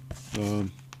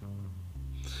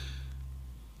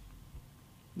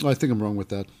 I think I'm wrong with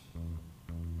that.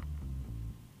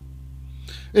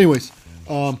 Anyways,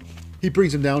 he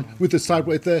brings him down with the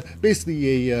sideways,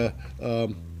 basically the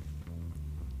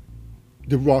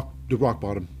rock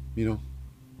bottom.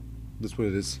 That's what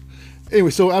it is.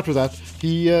 Anyway, so after that,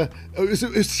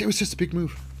 it was just a big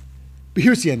move. But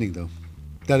here's the ending, though.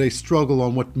 That I struggle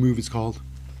on what move is called.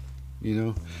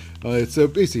 It's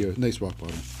basically a nice rock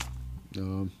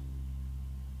bottom.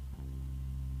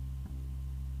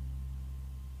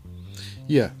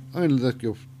 Yeah, I'm going to let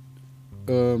go.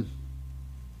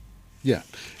 Yeah.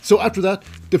 So after that,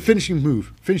 the finishing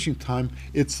time,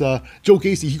 it's Joe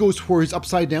Gacy. He goes for his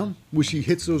upside down, which he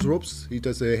hits those ropes. He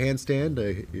does a handstand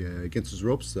against his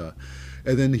ropes.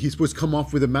 And then he's supposed to come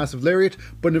off with a massive lariat.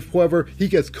 But however, he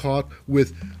gets caught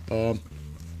with the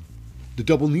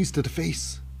double knees to the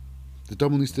face. The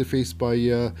double knees to the face by,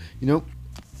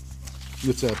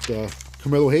 what's that?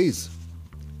 Carmelo Hayes.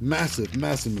 Massive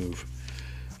move.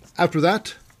 After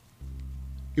that,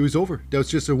 it was over. That was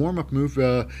just a warm-up move.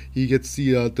 He gets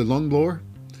the lung blower,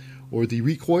 or the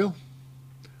recoil,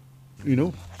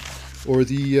 or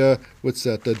the what's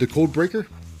that? The code breaker.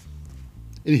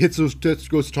 And he hits those,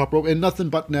 goes to top rope, and nothing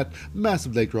but net.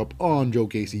 Massive leg drop on Joe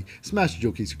Gacy. Smashes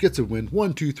Joe Gacy, gets a win.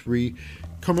 1, 2, 3.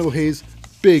 Carmelo Hayes,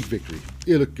 big victory.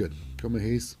 It looked good. Carmelo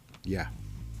Hayes, yeah.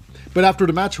 But after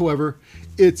the match, however,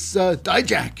 it's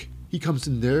Dijak. He comes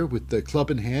in there with the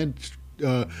club in hand.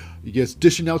 He gets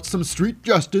dishing out some street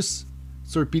justice.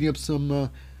 Start beating up some,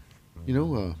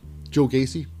 Joe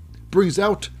Gacy, brings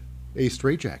out a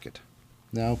straitjacket.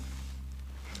 Now,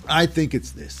 I think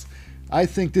it's this. I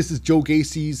think this is Joe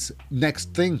Gacy's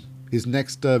next thing. His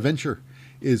next venture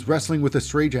is wrestling with a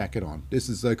straitjacket on. This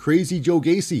is Crazy Joe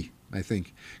Gacy, I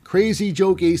think. Crazy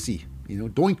Joe Gacy.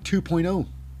 Doink 2.0.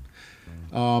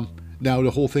 Now,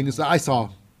 the whole thing is, I saw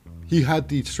he had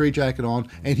the straitjacket on,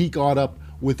 and he got up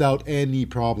without any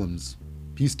problems.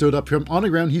 He stood up from on the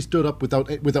ground. He stood up without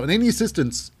any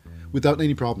assistance, without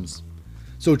any problems.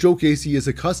 So Joe Gacy is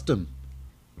accustomed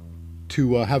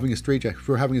to having a straitjacket,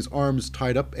 for having his arms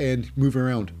tied up and moving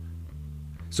around.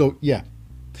 So yeah,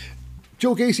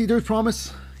 Joe Gacy, there's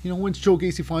promise. Once Joe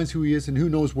Gacy finds who he is and who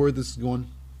knows where this is going,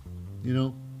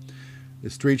 the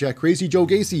straitjacket, Crazy Joe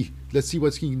Gacy. Let's see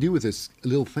what he can do with this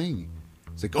little thing.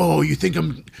 It's like, oh, you think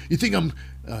I'm,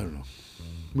 I don't know.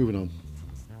 Moving on.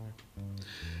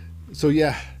 So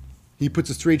yeah, he puts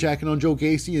a straitjacket on Joe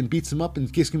Gacy and beats him up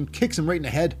and kicks him right in the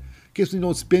head. Gives him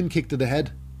no spin kick to the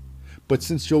head. But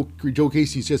since Joe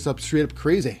Gacy's just straight up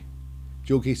crazy,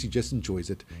 Joe Gacy just enjoys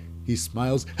it. He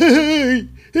smiles. Hey,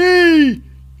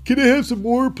 can I have some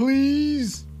more,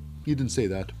 please? He didn't say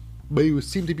that, but he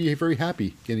seemed to be very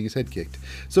happy getting his head kicked.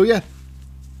 So yeah,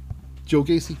 Joe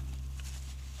Gacy,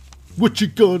 what you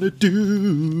gonna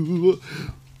do?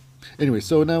 Anyway,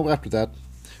 so now after that,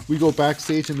 we go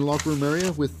backstage in the locker room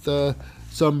area with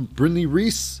some Brindley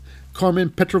Reese, Carmen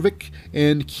Petrovic,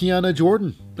 and Kelani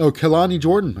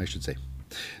Jordan, I should say.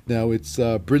 Now it's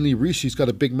Brindley Reese. She's got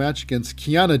a big match against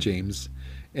Kiana James,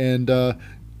 and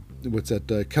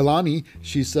Kelani.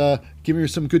 She's giving her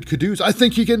some good kudos. I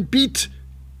think he can beat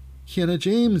Kiana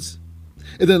James.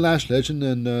 And then Lash Legend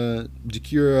and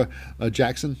Jakira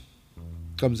Jackson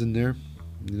comes in there,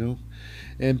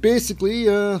 and basically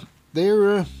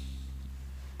they're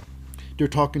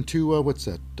talking to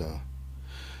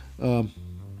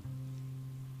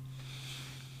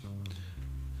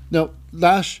now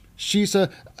Lash, she's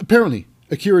apparently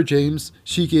Akira James,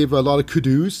 she gave a lot of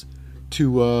kudos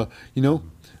to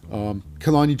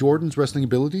Kelani Jordan's wrestling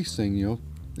ability, saying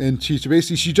and she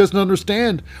doesn't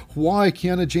understand why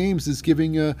Kiana James is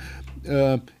giving it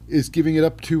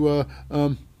up to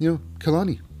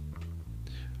Kelani.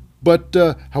 But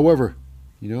however,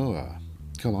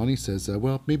 Kelani says,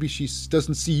 well, maybe she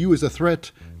doesn't see you as a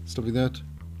threat, stuff like that.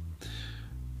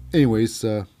 Anyways,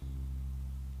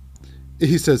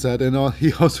 he says that, and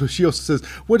she also says,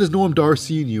 what does Noam Dar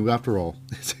see in you after all?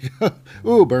 It's like,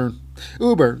 ooh, burn.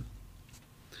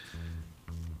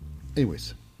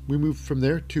 Anyways, we move from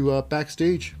there to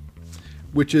backstage,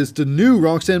 which is the new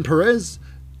Roxanne Perez,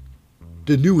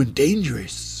 the new and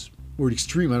dangerous, or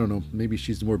extreme, I don't know, maybe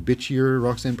she's more bitchier,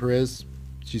 Roxanne Perez.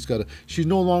 She's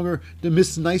no longer the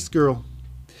Miss Nice Girl.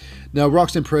 Now,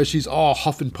 Roxanne Perez, she's all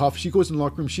huff and puff. She goes in the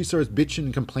locker room. She starts bitching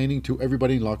and complaining to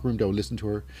everybody in the locker room that will listen to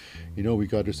her. We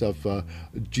got herself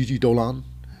Gigi Dolan.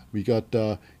 We got,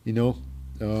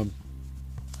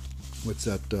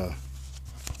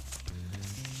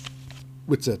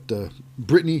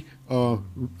 Brittany,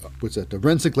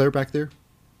 Ren Sinclair back there.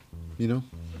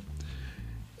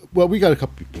 Well, we got a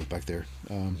couple people back there.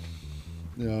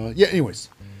 Anyways.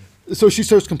 So she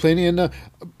starts complaining, and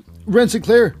Ren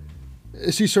Sinclair,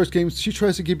 she tries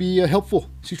to be helpful.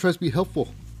 She tries to be helpful.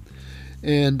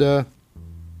 And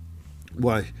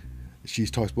why she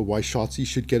talks about why Shotzi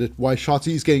should get it, why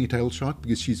Shotzi is getting a title shot,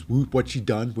 because she's what she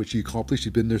done, what she accomplished,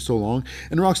 she's been there so long.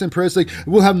 And Roxanne Perez like,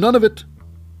 we'll have none of it.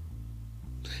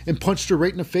 And punched her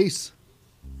right in the face.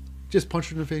 Just punched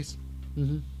her in the face.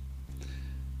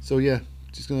 So yeah,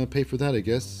 she's going to pay for that, I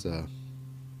guess.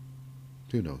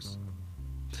 Who knows?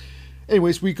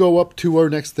 Anyways, we go up to our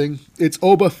next thing. It's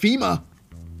Obafemi,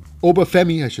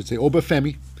 I should say,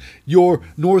 Obafemi, your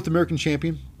North American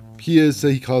champion. He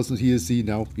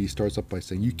starts up by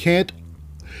saying, you can't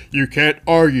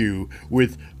argue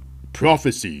with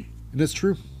prophecy. And that's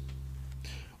true.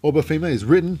 Obafemi is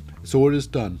written, so it is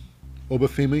done.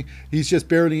 Obafemi, he's just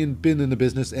barely been in the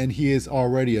business, and he is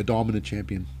already a dominant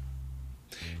champion.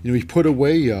 He put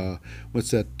away,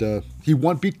 he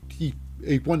won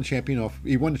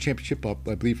the championship up,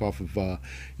 I believe, off of,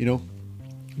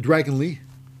 Dragon Lee.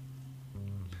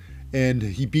 And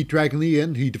he beat Dragon Lee,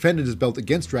 and he defended his belt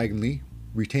against Dragon Lee,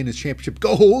 retained his championship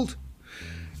gold.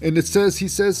 And he says,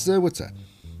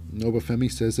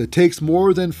 Obafemi says, it takes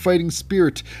more than fighting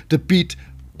spirit to beat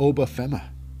Obafemi.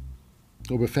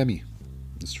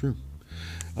 It's true.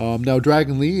 Now,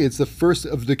 Dragon Lee is the first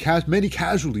of the many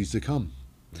casualties to come.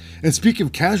 And speaking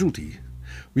of casualty,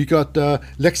 we got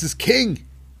Lexus King.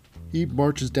 He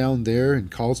marches down there and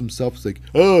calls himself, it's like,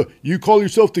 you call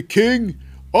yourself the king?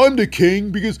 I'm the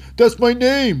king because that's my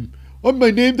name. I'm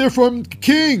my name, therefore I'm the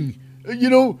king.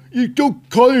 You don't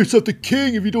call yourself the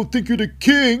king if you don't think you're the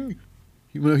king.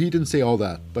 He didn't say all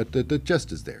that, but the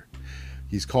jest is there.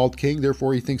 He's called king,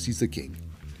 therefore he thinks he's the king.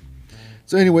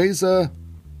 So anyways,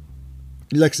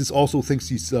 Lexis also thinks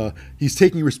he's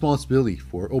taking responsibility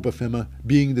for Obafemi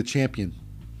being the champion.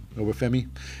 Obafemi,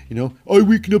 I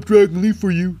weakened up Dragon Lee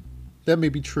for you. That may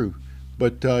be true,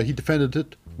 but he defended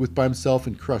it by himself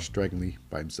and crushed Dragon Lee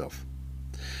by himself.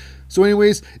 So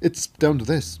anyways, it's down to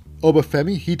this.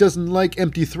 Obafemi, he doesn't like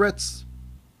empty threats.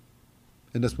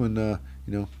 And that's when,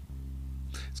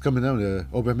 it's coming down to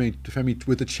Obafemi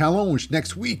with a challenge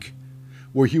next week,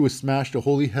 where he was smashed to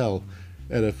holy hell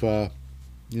out of,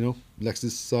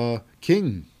 Lexis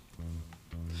King.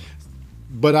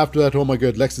 But after that, oh my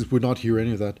god, Lexis would not hear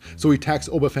any of that. So he attacks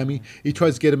Obafemi. He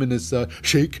tries to get him in his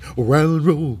shake, rattle and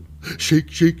roll. Shake,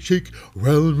 shake, shake,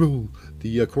 rattle and roll.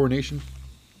 The coronation.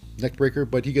 Neck breaker,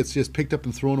 but he gets just picked up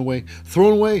and thrown away.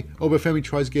 Obafemi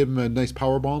tries to give him a nice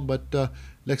power bomb, but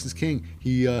Lexis King,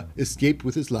 he escaped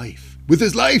with his life. And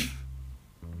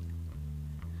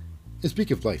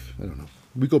speaking of life, I don't know.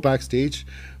 We go backstage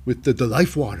with the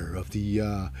life water of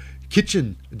the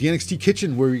kitchen, the NXT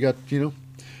kitchen, where we got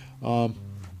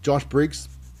Josh Briggs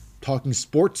talking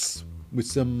sports with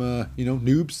some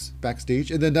noobs backstage,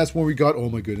 and then that's when we got, oh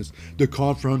my goodness, the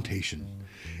confrontation.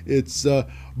 It's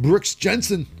Brooks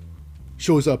Jensen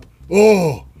shows up.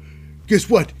 Oh, guess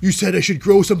what? You said I should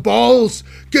grow some balls?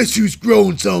 Guess who's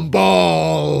grown some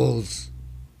balls?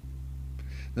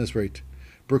 That's right.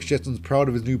 Brooks Jensen's proud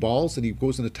of his new balls, and he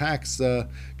goes and attacks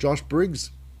Josh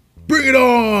Briggs. Bring it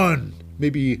on!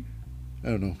 Maybe, I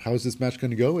don't know, how's this match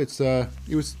going to go? This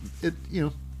was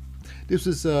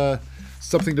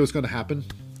something that was going to happen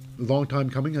a long time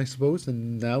coming, I suppose,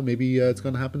 and now maybe it's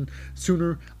going to happen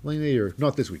sooner than later.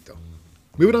 Not this week, though.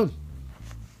 Moving on.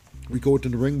 We go to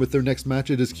the ring with their next match.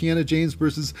 It is Kiana James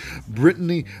versus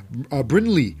Brynlee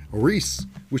Reese,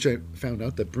 which I found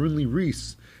out that Brynlee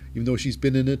Reese, even though she's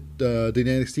been in it, the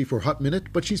NXT for a hot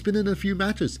minute, but she's been in a few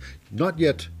matches. Not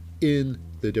yet in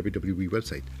the WWE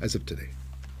website as of today.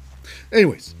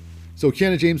 Anyways, so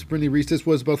Kiana James, Brynlee Reese, this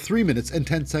was about 3 minutes and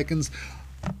 10 seconds.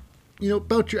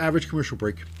 About your average commercial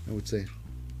break, I would say.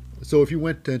 So if you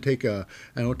went to took a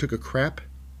crap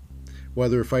while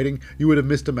they were fighting, you would have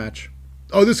missed a match.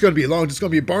 Oh, this is going to be long. This is going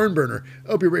to be a barn burner.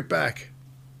 I'll be right back.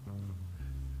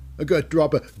 I got to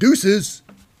drop a deuces.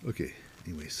 Okay,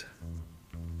 anyways.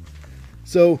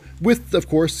 So, of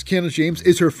course, Kiana James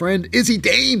is her friend, Izzy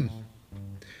Dame.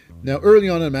 Now, early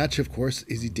on in the match, of course,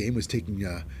 Izzy Dame was taking,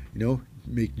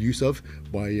 make use of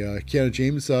by Kiana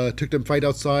James. Took them fight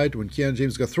outside. When Kiana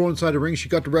James got thrown inside the ring, she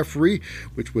got the referee,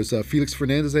 which was Felix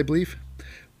Fernandez, I believe.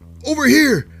 Over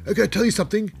here, I got to tell you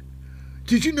something.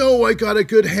 Did you know I got a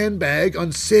good handbag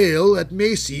on sale at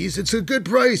Macy's? It's a good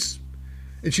price.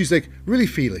 And she's like, really,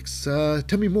 Felix?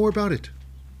 Tell me more about it.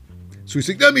 So he's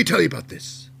like, let me tell you about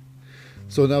this.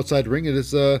 So outside the ring, it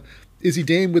is Izzy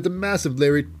Dame with a massive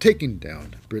lariat taking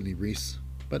down Brynlee Reese.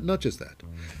 But not just that.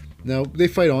 Now, they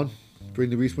fight on.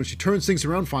 Brynlee Reese, when she turns things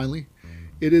around finally,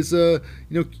 it is,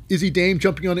 Izzy Dame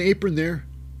jumping on the apron there,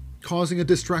 causing a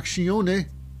distraction,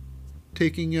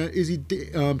 taking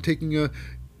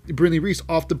Brynlee Reese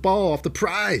off the ball, off the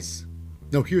prize.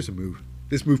 Now, here's a move.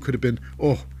 This move could have been,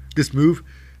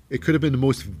 it could have been the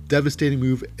most devastating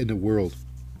move in the world.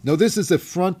 Now, this is a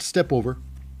front step over,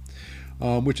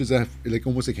 which is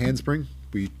almost like handspring.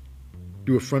 We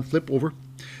do a front flip over.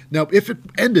 Now, if it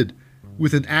ended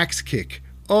with an axe kick,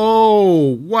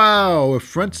 oh, wow, a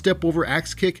front step over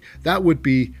axe kick, that would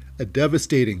be a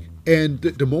devastating. And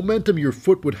the momentum your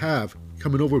foot would have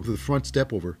coming over with the front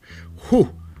step over,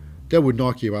 whew, that would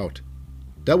knock you out.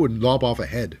 That would lob off a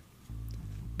head.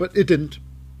 But it didn't.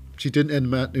 She didn't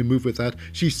end the move with that.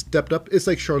 She stepped up. It's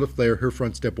like Charlotte Flair, her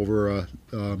front step over,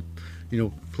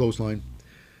 clothesline.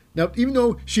 Now, even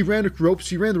though she ran the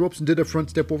ropes and did a front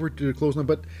step over to the clothesline,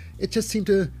 but it just seemed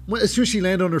to, as soon as she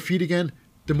landed on her feet again,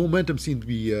 the momentum seemed to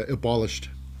be abolished.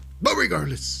 But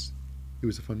regardless, it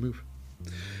was a fun move.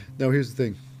 Now, here's the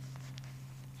thing.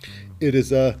 It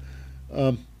is,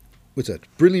 what's that?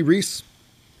 Brynlee Reese.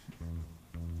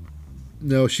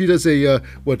 No, she does she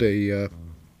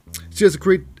has a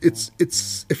great,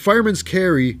 it's a fireman's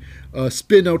carry,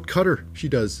 spin out cutter she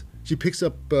does. She picks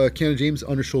up Kiana James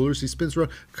on her shoulders, she spins around,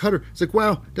 cutter. It's like,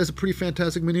 wow, that's a pretty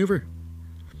fantastic maneuver.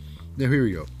 Now here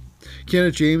we go.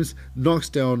 Kiana James knocks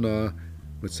down,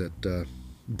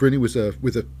 Brynlee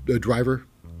with a driver.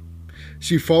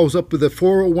 She follows up with a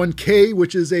 401k,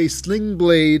 which is a sling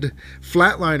blade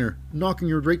flatliner, knocking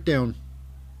her right down.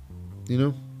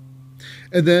 And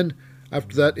then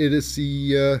after that, it is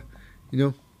the,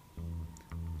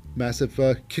 massive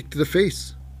kick to the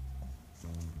face.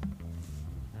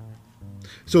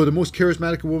 So the most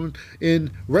charismatic woman in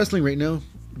wrestling right now,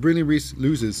 Brittany Reese,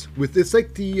 loses. It's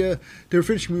like their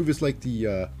finishing move is like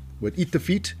eat the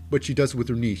feet, but she does it with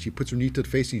her knee. She puts her knee to the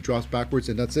face and she drops backwards,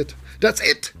 and that's it. That's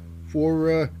it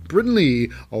for Brittany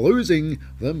losing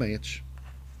the match.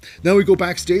 Now we go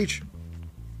backstage.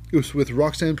 It was with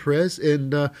Roxanne Perez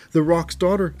and The Rock's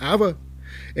daughter, Ava.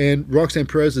 And Roxanne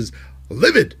Perez is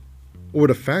livid over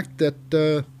the fact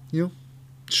that,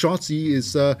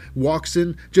 Shotzi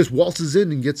waltzes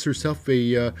in and gets herself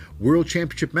a world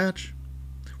championship match.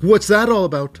 What's that all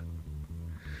about?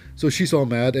 So she's all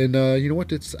mad, and you know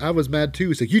what? Ava's mad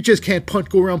too. It's like, you just can't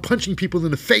go around punching people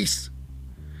in the face.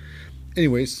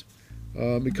 Anyways,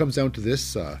 it comes down to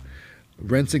this.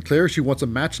 Ren Sinclair, she wants a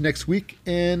match next week,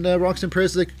 and Roxanne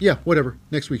Perez is like, yeah, whatever,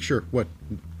 next week, sure, what?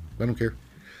 I don't care.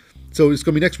 So it's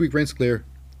going to be next week, Ren Sinclair,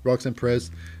 Roxanne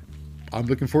Perez. I'm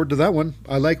looking forward to that one.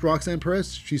 I like Roxanne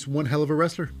Perez. She's one hell of a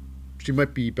wrestler. She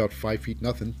might be about 5 feet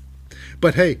nothing,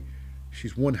 but hey,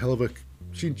 she's one hell of a...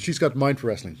 She's got mind for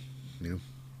wrestling,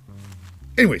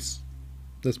 Anyways,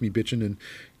 that's me bitching and,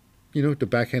 the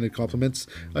backhanded compliments.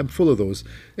 I'm full of those.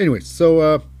 Anyways,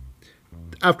 so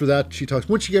after that, she talks,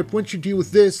 once you deal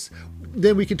with this,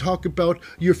 then we can talk about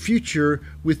your future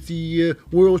with the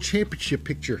World Championship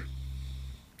picture.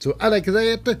 So I like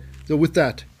that. So with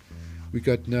that, we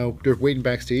got now, they're waiting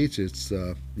backstage. It's,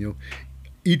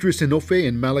 Idris Enofe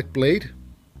and Malik Blade.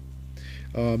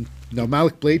 Now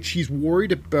Malik Blade, she's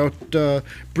worried about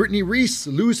Brittany Reese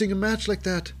losing a match like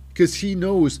that, because he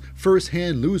knows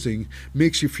firsthand losing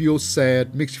makes you feel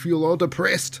sad, makes you feel all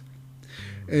depressed,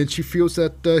 and he feels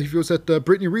that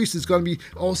Brittany Reese is going to be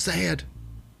all sad.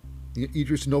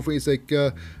 Idris Enofe is like,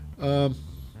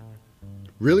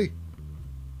 really?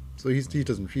 So he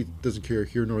doesn't care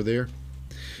here nor there.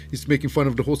 He's making fun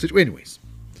of the whole situation. Anyways,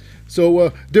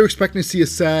 so they're expecting to see a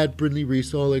sad Brittany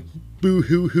Reese, all like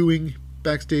boo-hoo-hooing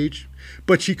backstage,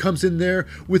 but she comes in there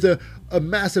with a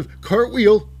massive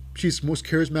cartwheel. She's the most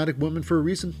charismatic woman for a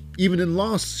reason. Even in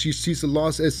loss, she sees the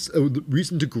loss as a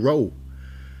reason to grow,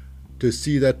 to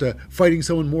see that fighting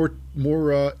someone more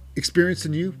experienced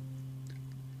than you.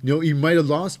 You might have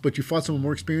lost, but you fought someone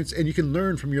more experienced, and you can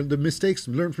learn from the mistakes,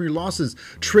 learn from your losses,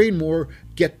 train more,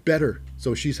 get better.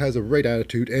 So she has a right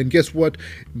attitude, and guess what?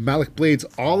 Malik Blade's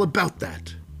all about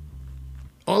that.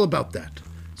 All about that.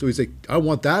 So he's like, I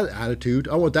want that attitude,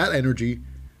 I want that energy,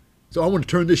 so I want to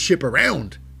turn this ship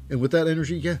around. And with that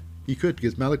energy, yeah, he could,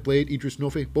 because Malik Blade, Idris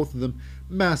Enofe, both of them,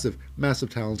 massive, massive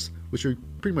talents, which are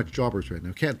pretty much jobbers right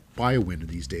now. Can't buy a win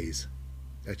these days.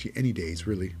 Actually, any days,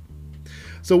 really.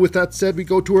 So with that said, we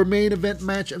go to our main event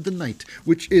match of the night,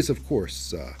 which is, of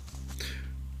course,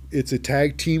 it's a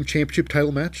tag team championship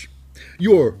title match.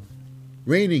 Your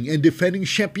reigning and defending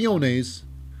champions,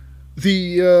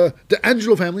 the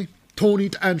D'Angelo family, Tony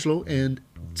D'Angelo and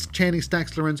Channing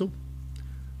Stacks Lorenzo,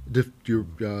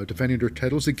 defending their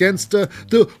titles against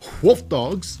the Wolf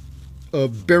Dogs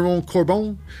of Baron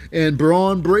Corbin and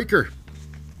Braun Breaker.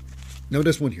 Now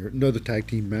this one here, another tag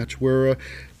team match where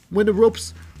when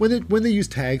they use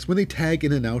tags, when they tag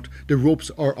in and out, the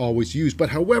ropes are always used. But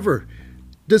however,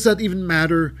 does that even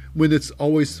matter when it's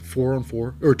always 4-on-4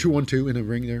 or 2-on-2 in a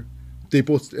ring there? They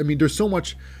both, there's so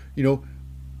much,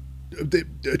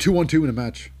 2-on-2 in a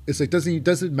match. It's like, does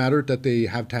it matter that they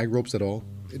have tag ropes at all?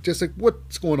 It's just like,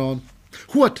 what's going on?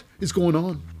 What is going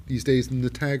on these days in the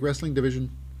tag wrestling division?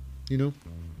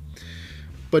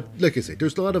 But like I say,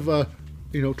 there's a lot of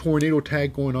tornado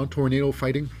tag going on, tornado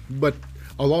fighting. But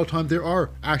a lot of times there are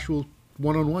actual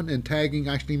one-on-one and tagging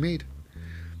actually made.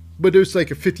 But there's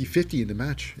like a 50-50 in the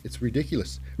match. It's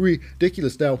ridiculous.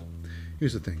 Ridiculous. Now,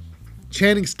 here's the thing.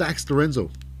 Channing Stacks Lorenzo.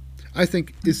 I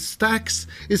think, is Stacks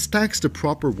the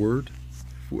proper word?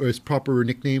 His proper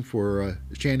nickname for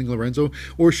Channing Lorenzo,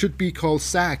 or should be called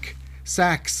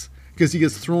Sacks, because he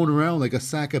gets thrown around like a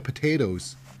sack of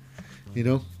potatoes,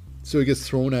 So he gets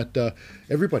thrown at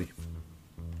everybody.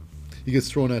 He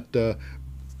gets thrown at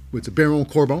what's it, Baron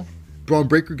Corbin. Braun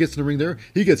Breaker gets in the ring there.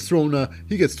 He gets thrown a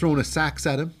sacks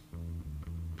at him.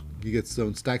 He gets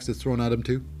Stacks that's thrown at him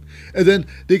too. And then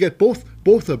they get both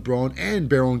of Braun and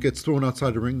Baron gets thrown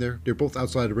outside the ring there. They're both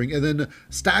outside the ring. And then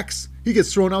Stacks, he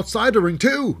gets thrown outside the ring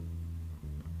too.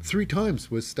 3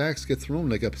 times was Stacks get thrown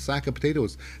like a sack of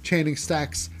potatoes. Channing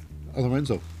Stacks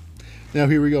Lorenzo. Now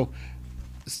here we go.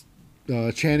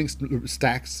 Channing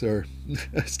Stacks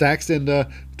and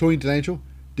Tony D'Angelo.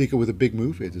 They go with a big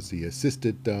move. It is the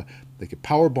assisted like a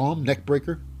power bomb neck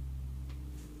breaker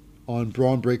on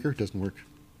Braun Breaker. Doesn't work.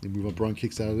 They move on. Braun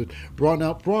kicks out of it. One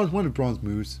of Braun's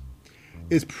moves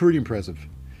is pretty impressive.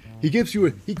 He grabs you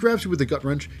with a gut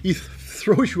wrench. He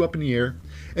throws you up in the air,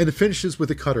 and it finishes with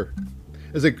a cutter.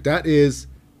 It's like, that is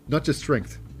not just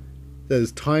strength. That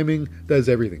is timing. That is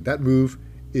everything. That move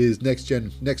is next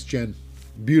gen.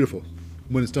 Beautiful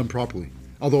when it's done properly.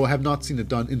 Although I have not seen it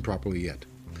done improperly yet.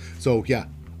 So yeah,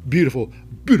 beautiful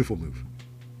move.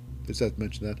 Just have to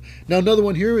mention that. Now another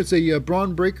one here is a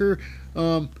Braun Breaker,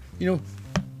 Baron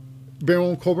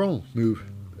Corbin move,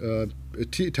 a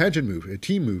tangent move, a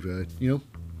team move,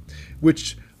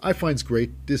 which I find is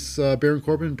great. This Baron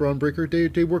Corbin and Braun Breaker,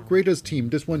 they work great as a team.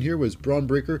 This one here was Braun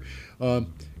Breaker.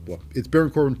 It's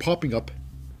Baron Corbin popping up,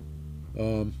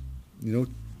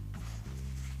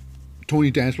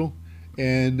 Tony D'Angelo,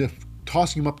 and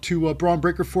tossing him up to Braun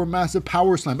Breaker for a massive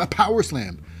power slam. A power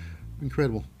slam.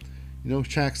 Incredible.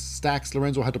 Stacks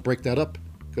Lorenzo had to break that up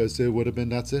because it would have been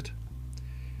that's it.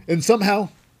 And somehow,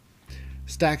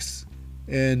 Stacks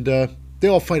and they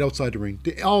all fight outside the ring.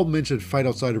 They all mentioned fight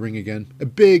outside the ring again. A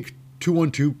big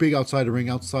 2-on-2, big outside the ring,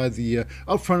 outside the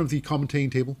out front of the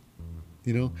commentating table.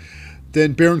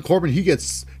 Then Baron Corbin, he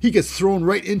gets thrown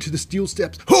right into the steel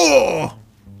steps. Oh!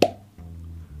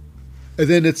 And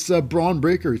then it's Braun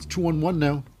Breaker. It's 2-on-1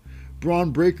 now.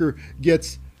 Braun Breaker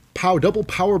gets double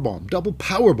power bombed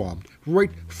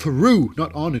right through,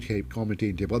 not on the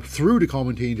commentating table, up through the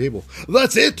commentating table.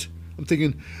 That's it. I'm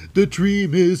thinking, the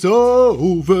dream is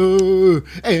over,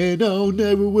 and I'll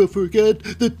never will forget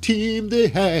the team they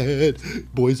had.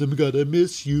 Boys, I'm gonna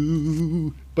miss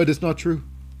you. But it's not true.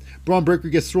 Braun Breaker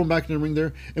gets thrown back in the ring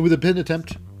there, and with a pin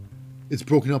attempt, it's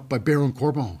broken up by Baron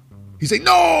Corbin. He's like,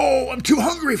 no, I'm too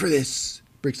hungry for this.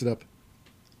 Breaks it up.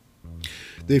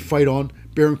 They fight on.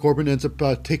 Baron Corbin ends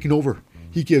up taking over.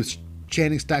 He gives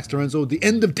Channing Stacks Lorenzo the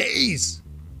end of days.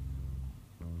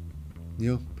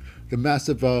 The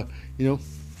massive,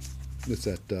 what's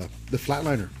that? The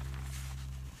flatliner.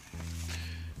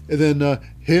 And then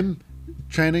him,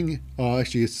 Channing,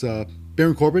 actually it's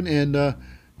Baron Corbin and,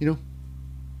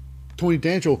 Tony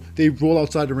D'Angelo. They roll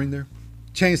outside the ring there.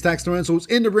 Channing Stacks Lorenzo's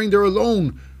in the ring there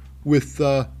alone with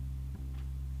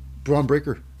Braun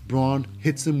Breaker. Braun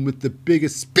hits him with the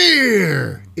biggest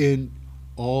spear in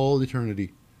all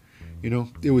eternity.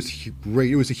 It was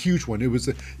great. It was a huge one.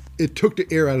 It took the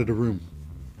air out of the room.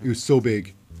 It was so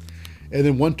big. And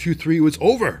then 1, 2, 3, it was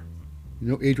over.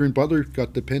 Adrian Butler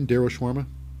got the pin. Daryl Shawarma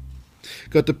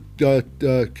got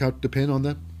the pin on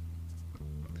that.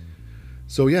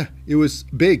 So yeah, it was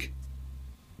big.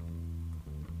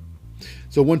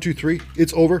 So 1, 2, 3,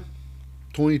 it's over.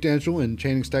 Tony D'Angelo and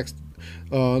Channing Stacks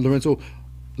Lorenzo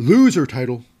lose her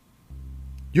title.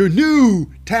 Your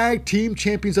new tag team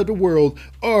champions of the world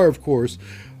are, of course,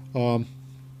 the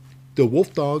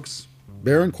Wolf Dogs,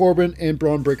 Baron Corbin and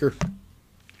Braun Breaker.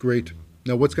 Great.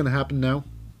 Now what's going to happen now?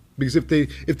 Because if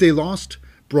they lost,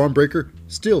 Braun Breaker,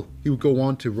 still he would go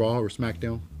on to Raw or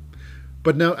SmackDown.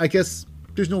 But now I guess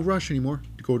there's no rush anymore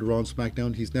to go to Raw and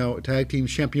SmackDown. He's now a tag team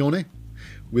champione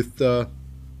with Baron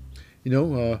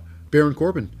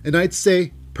Corbin. And I'd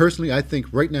say personally, I think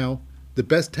right now the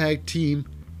best tag team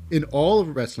in all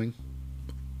of wrestling,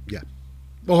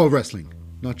 all of wrestling,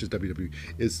 not just WWE,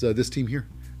 is this team here.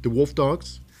 The Wolf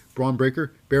Dogs, Braun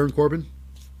Breaker, Baron Corbin.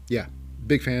 Yeah,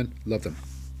 big fan, love them.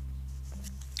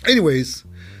 Anyways,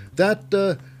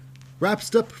 that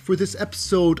wraps up for this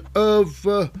episode of,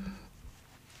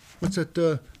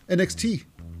 NXT.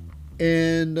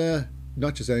 And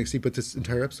not just NXT, but this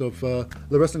entire episode of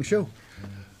The Wrestling Show.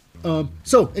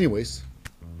 So, anyways,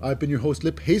 I've been your host,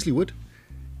 Lip Hazlewood.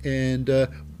 And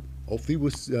hopefully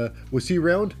we'll see you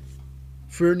around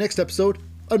for next episode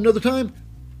another time.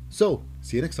 So,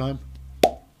 see you next time.